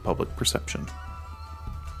deal with, like public perception.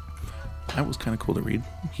 That was kind of cool to read.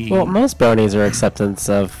 Well, most bronies are acceptance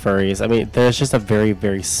of furries. I mean, there's just a very,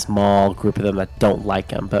 very small group of them that don't like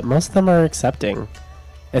them, but most of them are accepting.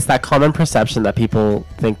 It's that common perception that people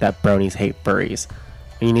think that bronies hate furries.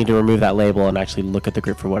 And you need to remove that label and actually look at the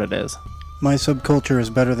group for what it is. My subculture is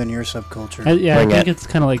better than your subculture. I think it's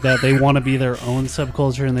kind of like that. They want to be their own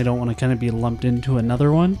subculture, and they don't want to kind of be lumped into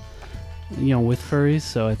another one, with furries.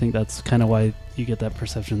 So I think that's kind of why you get that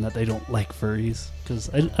perception that they don't like furries. Because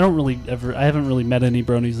I haven't really met any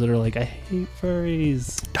bronies that are like, I hate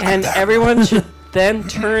furries. And everyone should then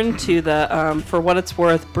turn to the For What It's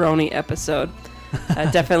Worth brony episode.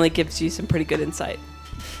 Definitely gives you some pretty good insight.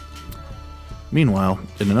 Meanwhile,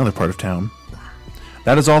 in another part of town,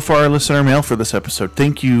 that is all for our listener mail for this episode.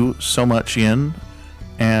 Thank you so much, Ian.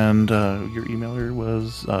 And your emailer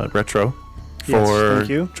was Retro for thank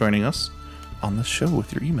you. Joining us on this show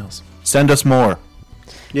with your emails. Send us more.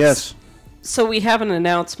 Yes. So we have an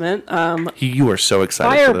announcement. You are so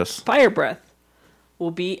excited for this. Fire Breath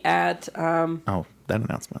will be at... that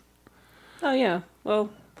announcement. Oh, yeah. Well...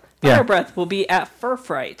 Fire Breath will be at Fur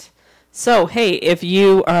Fright. So, hey, if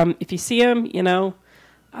you see him, he'll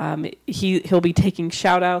be taking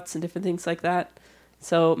shout-outs and different things like that.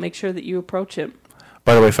 So make sure that you approach him.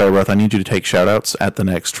 By the way, Fire Breath, I need you to take shout-outs at the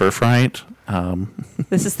next Fur Fright.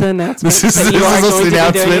 This is the announcement. This is the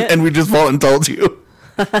announcement, and we just told you.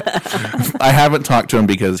 I haven't talked to him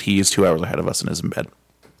because he is 2 hours ahead of us and is in bed.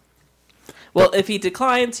 Well, if he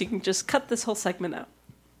declines, you can just cut this whole segment out.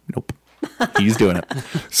 Nope. He's doing it.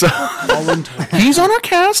 So he's on our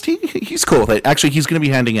cast. He's cool with it. Actually, he's going to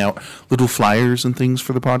be handing out little flyers and things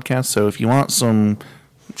for the podcast. So if you want some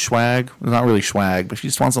swag, not really swag, but if you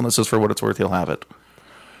just want something that says For What It's Worth, he'll have it.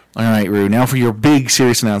 All right, Rue. Now for your big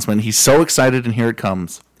serious announcement. He's so excited, and here it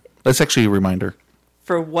comes. That's actually a reminder.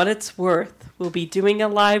 For What It's Worth, we'll be doing a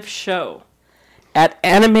live show at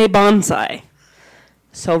Anime Bonsai.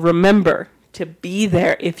 So remember to be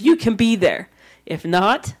there if you can be there. If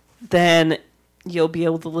not, then you'll be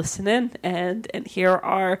able to listen in and hear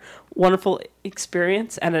our wonderful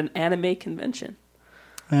experience at an anime convention.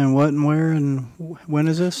 And what and where and when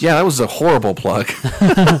is this? Yeah, that was a horrible plug.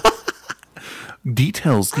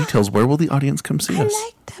 Details. Where will the audience come see us? I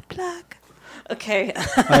like that plug. Okay.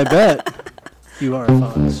 I bet. You are a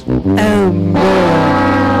fox.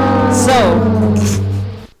 So,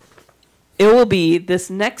 it will be this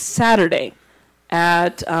next Saturday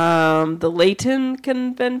at the Layton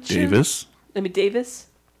Convention. Davis.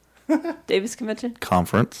 Davis Convention?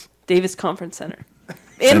 Conference. Davis Conference Center.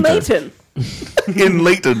 In Layton. In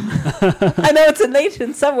Layton. I know it's in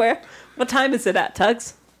Layton somewhere. What time is it at,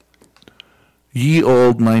 Tugs? Ye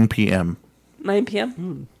old 9 p.m. 9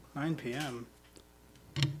 p.m.? 9 p.m.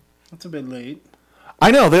 That's a bit late. I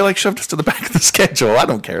know. They shoved us to the back of the schedule. I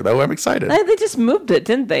don't care, though. I'm excited. They just moved it,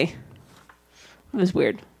 didn't they? It was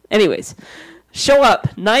weird. Anyways, show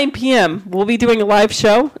up, 9 p.m. We'll be doing a live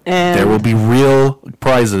show. And there will be real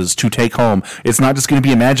prizes to take home. It's not just going to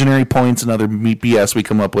be imaginary points and other BS we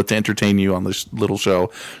come up with to entertain you on this little show.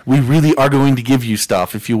 We really are going to give you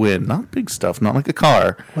stuff if you win. Not big stuff, not like a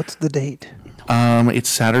car. What's the date? It's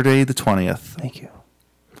Saturday the 20th. Thank you.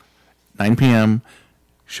 9 p.m.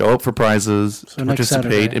 Show up for prizes, So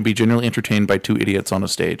participate, and be genuinely entertained by two idiots on a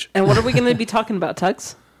stage. And what are we going to be talking about,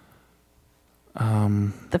 Tugs?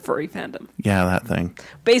 The furry fandom. Yeah, that thing.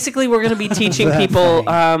 Basically, we're going to be teaching people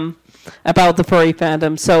about the furry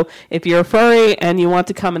fandom. So if you're a furry and you want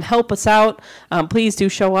to come and help us out, please do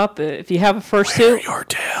show up. If you have a fursuit, Wear your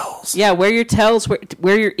tails. Yeah, wear your tails,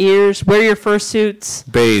 wear your ears, wear your fursuits.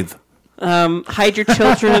 Bathe. Hide your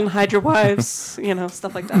children, hide your wives,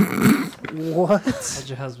 stuff like that. What? Hide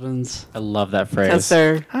your husbands. I love that Because phrase.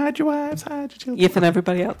 they're Hide your wives, hide your children. Yif and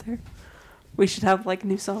everybody out there. We should have like a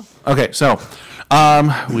new song. Okay, so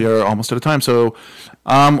we are almost out of time. So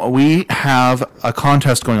we have a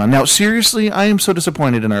contest going on. Now, seriously, I am so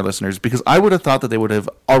disappointed in our listeners because I would have thought that they would have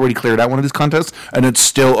already cleared out one of these contests, and it's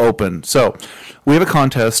still open. So we have a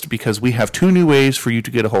contest because we have 2 new ways for you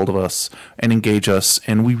to get a hold of us and engage us,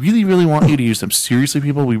 and we really, really want you to use them. Seriously,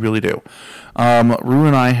 people, we really do. Rue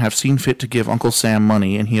and I have seen fit to give Uncle Sam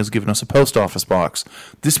money, and he has given us a post office box.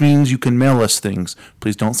 This means you can mail us things.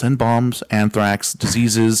 Please don't send bombs, anthrax,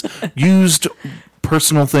 diseases, used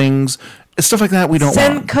personal things, stuff like that. We don't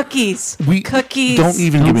Send want. cookies. Cookies. Don't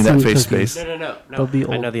even give me that send face cookies. space. No. They'll be I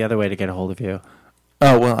old. know the other way to get a hold of you.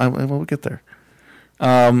 Oh well, we'll get there.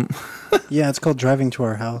 Yeah, it's called driving to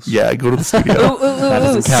our house. Yeah, go to the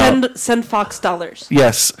studio. Send Fox dollars.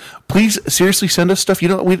 Yes, please seriously send us stuff.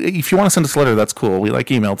 If you want to send us a letter, that's cool. We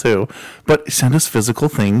like email too, but send us physical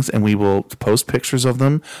things, and we will post pictures of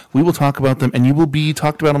them. We will talk about them, and you will be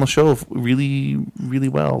talked about on the show really, really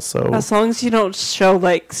well. So As long as you don't show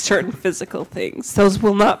like certain physical things, those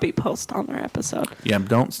will not be posted on our episode. yeah,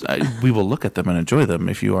 we will look at them and enjoy them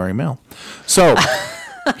if you are a male. So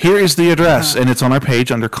here is the address, and it's on our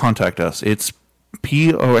page under Contact Us. It's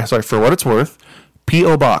for what it's worth,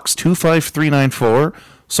 P.O. Box 25394,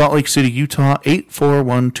 Salt Lake City, Utah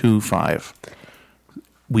 84125.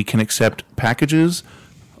 We can accept packages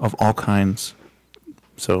of all kinds.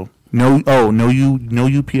 So no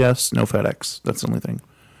UPS, no FedEx. That's the only thing.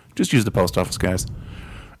 Just use the post office, guys.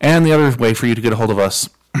 And the other way for you to get a hold of us,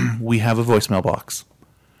 we have a voicemail box.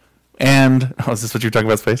 And is this what you're talking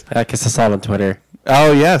about, Space? Because I saw it on Twitter.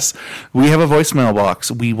 Oh, yes. We have a voicemail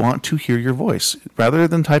box. We want to hear your voice. Rather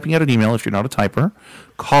than typing out an email, if you're not a typer,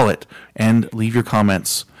 call it and leave your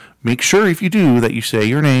comments. Make sure, if you do, that you say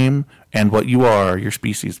your name and what you are, your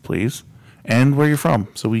species, please, and where you're from,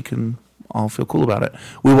 so we can all feel cool about it.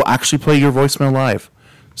 We will actually play your voicemail live.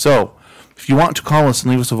 So, if you want to call us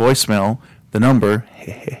and leave us a voicemail, the number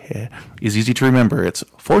is easy to remember. It's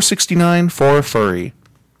 469-4-FURRY.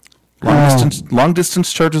 Long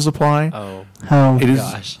distance charges apply. Oh, it is.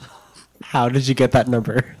 Gosh. How did you get that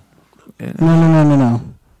number? No.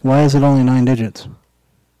 Why is it only 9 digits?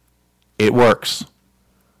 It works.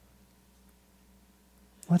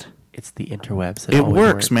 What? It's the interwebs. It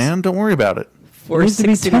works, man. Don't worry about it. It needs to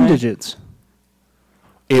be 10 digits.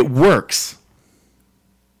 It works.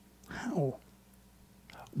 How?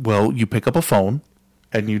 Well, you pick up a phone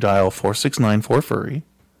and you dial 469-4-FURRY.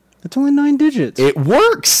 It's only 9 digits. It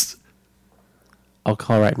works. I'll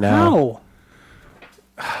call right now.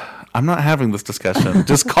 How? I'm not having this discussion.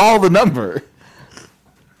 Just call the number.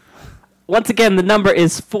 Once again, the number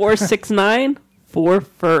is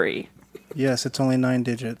 469-4-FURRY. Yes, it's only 9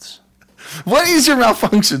 digits. What is your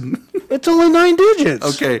malfunction? It's only 9 digits.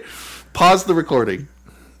 Okay. Pause the recording.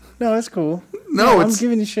 No, it's cool. No, I'm it's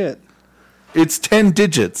giving you shit. It's 10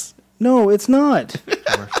 digits. No, it's not.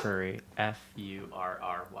 Furry.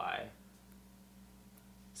 F-U-R-R-Y.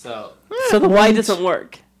 So the Y doesn't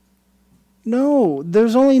work. No,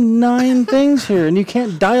 there's only 9 things here, and you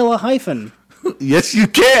can't dial a hyphen. Yes, you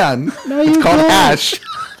can. No, It's you called can't. hash.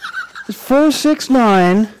 It's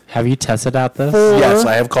 469. have you tested out this? Yes,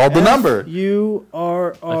 I have called the number.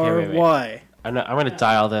 URRY. I'm going to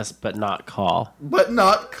dial this, but not call. But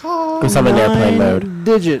not call. Because I'm in airplane mode. 9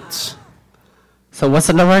 digits. So what's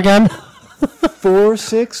the number again?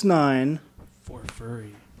 469.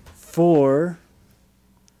 4-FURRY. 4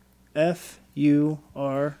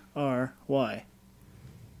 FURRY.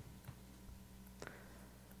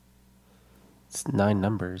 It's 9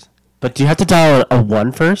 numbers. But do you have to dial a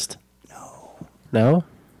 1 first? No?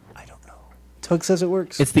 Tug says it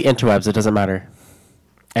works. It's the interwebs. It doesn't matter.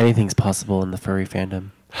 Anything's possible in the furry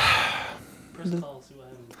fandom.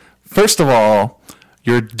 First of all,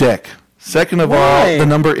 you're a dick. Second of all, the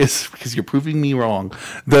number is because you're proving me wrong.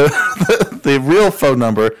 The real phone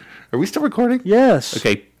number. Are we still recording? Yes.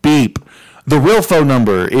 Okay, beep. The real phone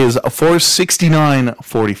number is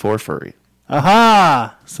 469-44-FURRY.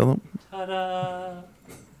 Aha! So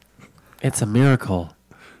It's a miracle.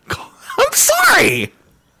 I'm sorry.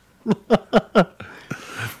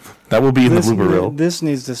 That will be in the blooper reel. This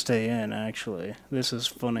needs to stay in, actually. This is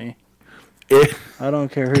funny. I don't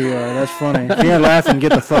care who you are. That's funny. If you ain't laughing,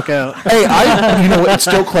 get the fuck out. Hey, you know what? It's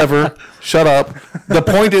still clever. Shut up. The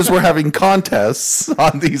point is we're having contests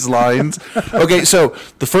on these lines. Okay, so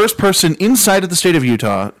the first person inside of the state of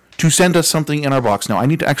Utah to send us something in our box. Now, I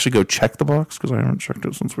need to actually go check the box because I haven't checked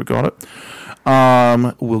it since we got it.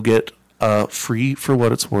 We'll get a free For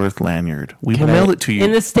What It's Worth lanyard. We will mail it to you.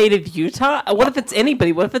 In the state of Utah? What if it's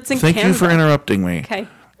anybody? What if it's in Thank Canada? you for interrupting me. Okay.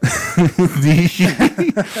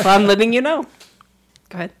 Well, I'm letting you know.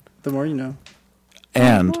 Go ahead. The more you know.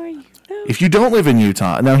 And if you don't live in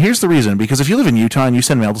Utah, now here's the reason, because if you live in Utah and you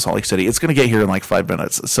send mail to Salt Lake City, it's going to get here in like 5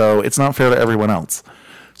 minutes. So it's not fair to everyone else.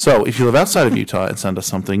 So if you live outside of Utah and send us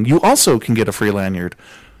something, you also can get a free lanyard.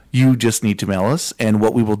 You just need to mail us. And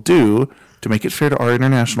what we will do to make it fair to our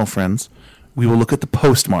international friends, we will look at the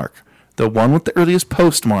postmark. The one with the earliest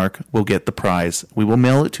postmark will get the prize. We will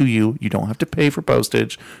mail it to you. You don't have to pay for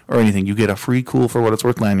postage or anything. You get a free cool For What It's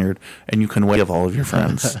Worth lanyard, and you can wave all of your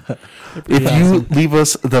friends. If you leave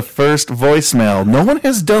us the first voicemail, no one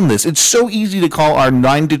has done this. It's so easy to call our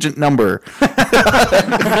 9-digit number.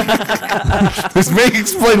 This may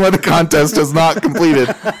explain why the contest is not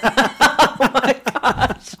completed. Oh my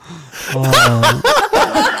gosh.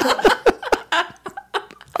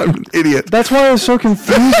 I'm an idiot. That's why I was so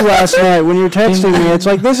confused last night when you were texting me. It's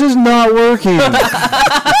like, this is not working.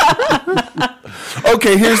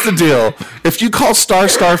 Okay, here's the deal. If you call **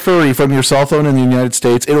 furry from your cell phone in the United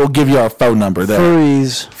States, it will give you our phone number there.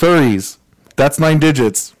 Furries. That's 9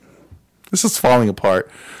 digits. This is falling apart.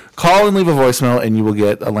 Call and leave a voicemail, and you will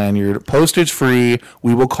get a lanyard. Postage free.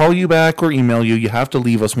 We will call you back or email you. You have to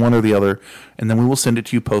leave us one or the other, and then we will send it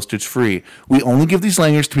to you postage free. We only give these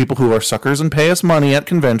lanyards to people who are suckers and pay us money at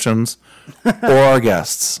conventions or our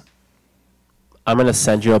guests. I'm going to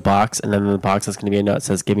send you a box, and then in the box is going to be a note that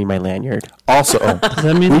says, "Give me my lanyard." Also,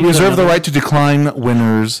 we reserve the right to decline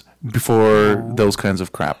winners before those kinds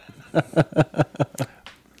of crap.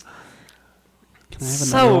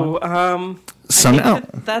 So, I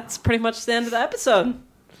think that's pretty much the end of the episode.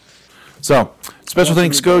 So, special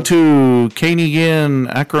thanks go to Kane Ginn,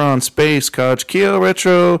 Akron, Space, Koch, Keo,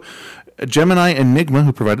 Retro, Gemini, and Enigma,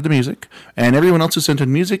 who provided the music, and everyone else who sent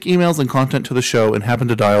in music, emails, and content to the show and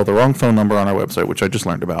happened to dial the wrong phone number on our website, which I just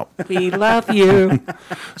learned about. We love you.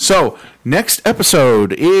 So, next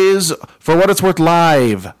episode is For What It's Worth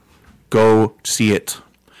Live. Go see it.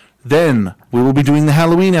 Then, we will be doing the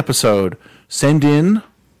Halloween episode. Send in,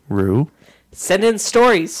 Rue. Send in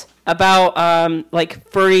stories about like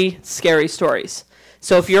furry, scary stories.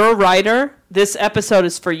 So if you're a writer, this episode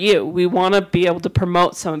is for you. We want to be able to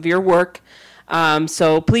promote some of your work.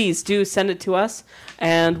 So please do send it to us,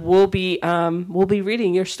 and we'll be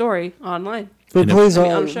reading your story online. But please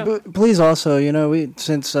also,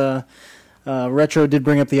 since Retro did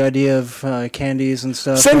bring up the idea of candies and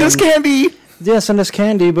stuff. Send us candy! Yeah, send us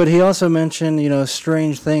candy, but he also mentioned,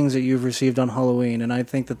 strange things that you've received on Halloween, and I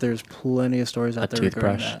think that there's plenty of stories out there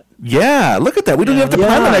regarding that. Yeah, look at that. We don't even have to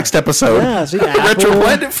plan the next episode. Yeah, see, Retro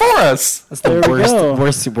planned it for us. That's the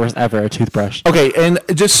worst ever, a toothbrush. Okay, and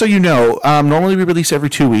just so you know, normally we release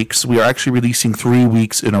every 2 weeks. We are actually releasing 3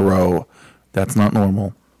 weeks in a row. That's not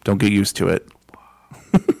normal. Don't get used to it.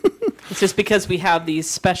 It's just because we have these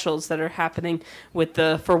specials that are happening with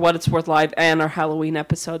the For What It's Worth Live and our Halloween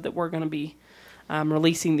episode that we're going to be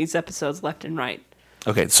releasing these episodes left and right.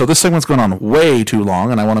 Okay, so this segment's going on way too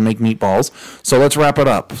long, and I want to make meatballs. So let's wrap it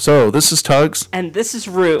up. So this is Tugs. And this is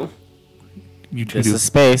Rue. This is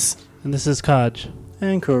Space. And this is Kaj.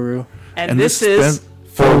 And Kuru. And this is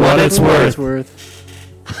For What It's Worth.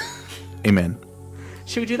 Amen.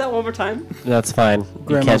 Should we do that one more time? That's fine.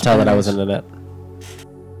 You can't tell that I wasn't in it.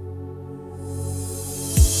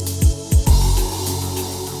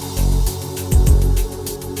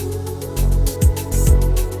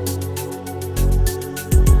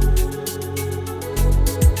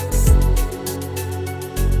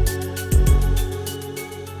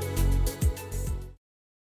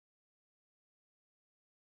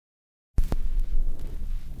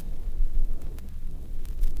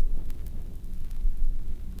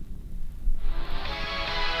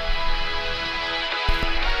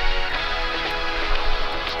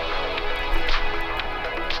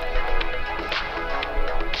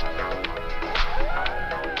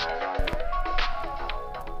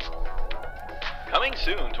 Coming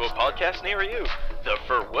soon to a podcast near you, the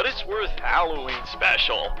For What It's Worth Halloween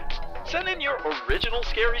Special. Send in your original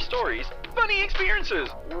scary stories, funny experiences,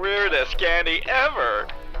 weirdest candy ever,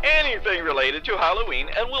 anything related to Halloween,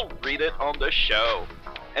 and we'll read it on the show.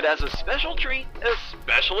 And as a special treat, a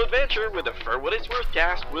special adventure with the For What It's Worth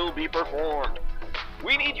cast will be performed.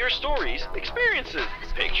 We need your stories, experiences,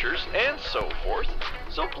 pictures, and so forth.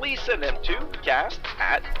 so please send them to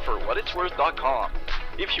cast@forwhatitsworth.com.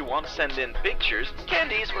 If you want to send in pictures,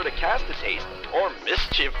 candies for the cast to taste, or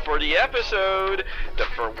mischief for the episode, the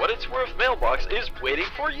For What It's Worth mailbox is waiting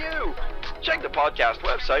for you. Check the podcast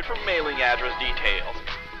website for mailing address details.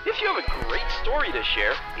 If you have a great story to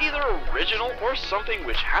share, either original or something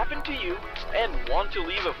which happened to you, and want to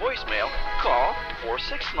leave a voicemail, call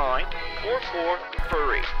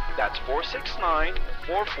 469-44-FURRY. That's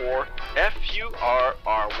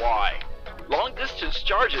 469-44-FURRY. Long distance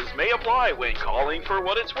charges may apply when calling For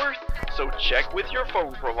What It's Worth, so check with your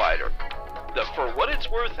phone provider. The For What It's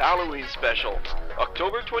Worth Halloween Special,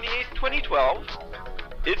 October 28th, 2012.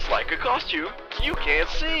 It's like a costume you can't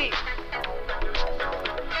see.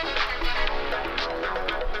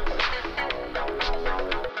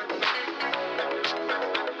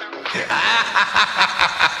 Ha ha ha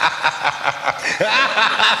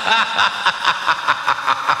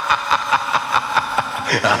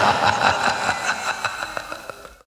ha!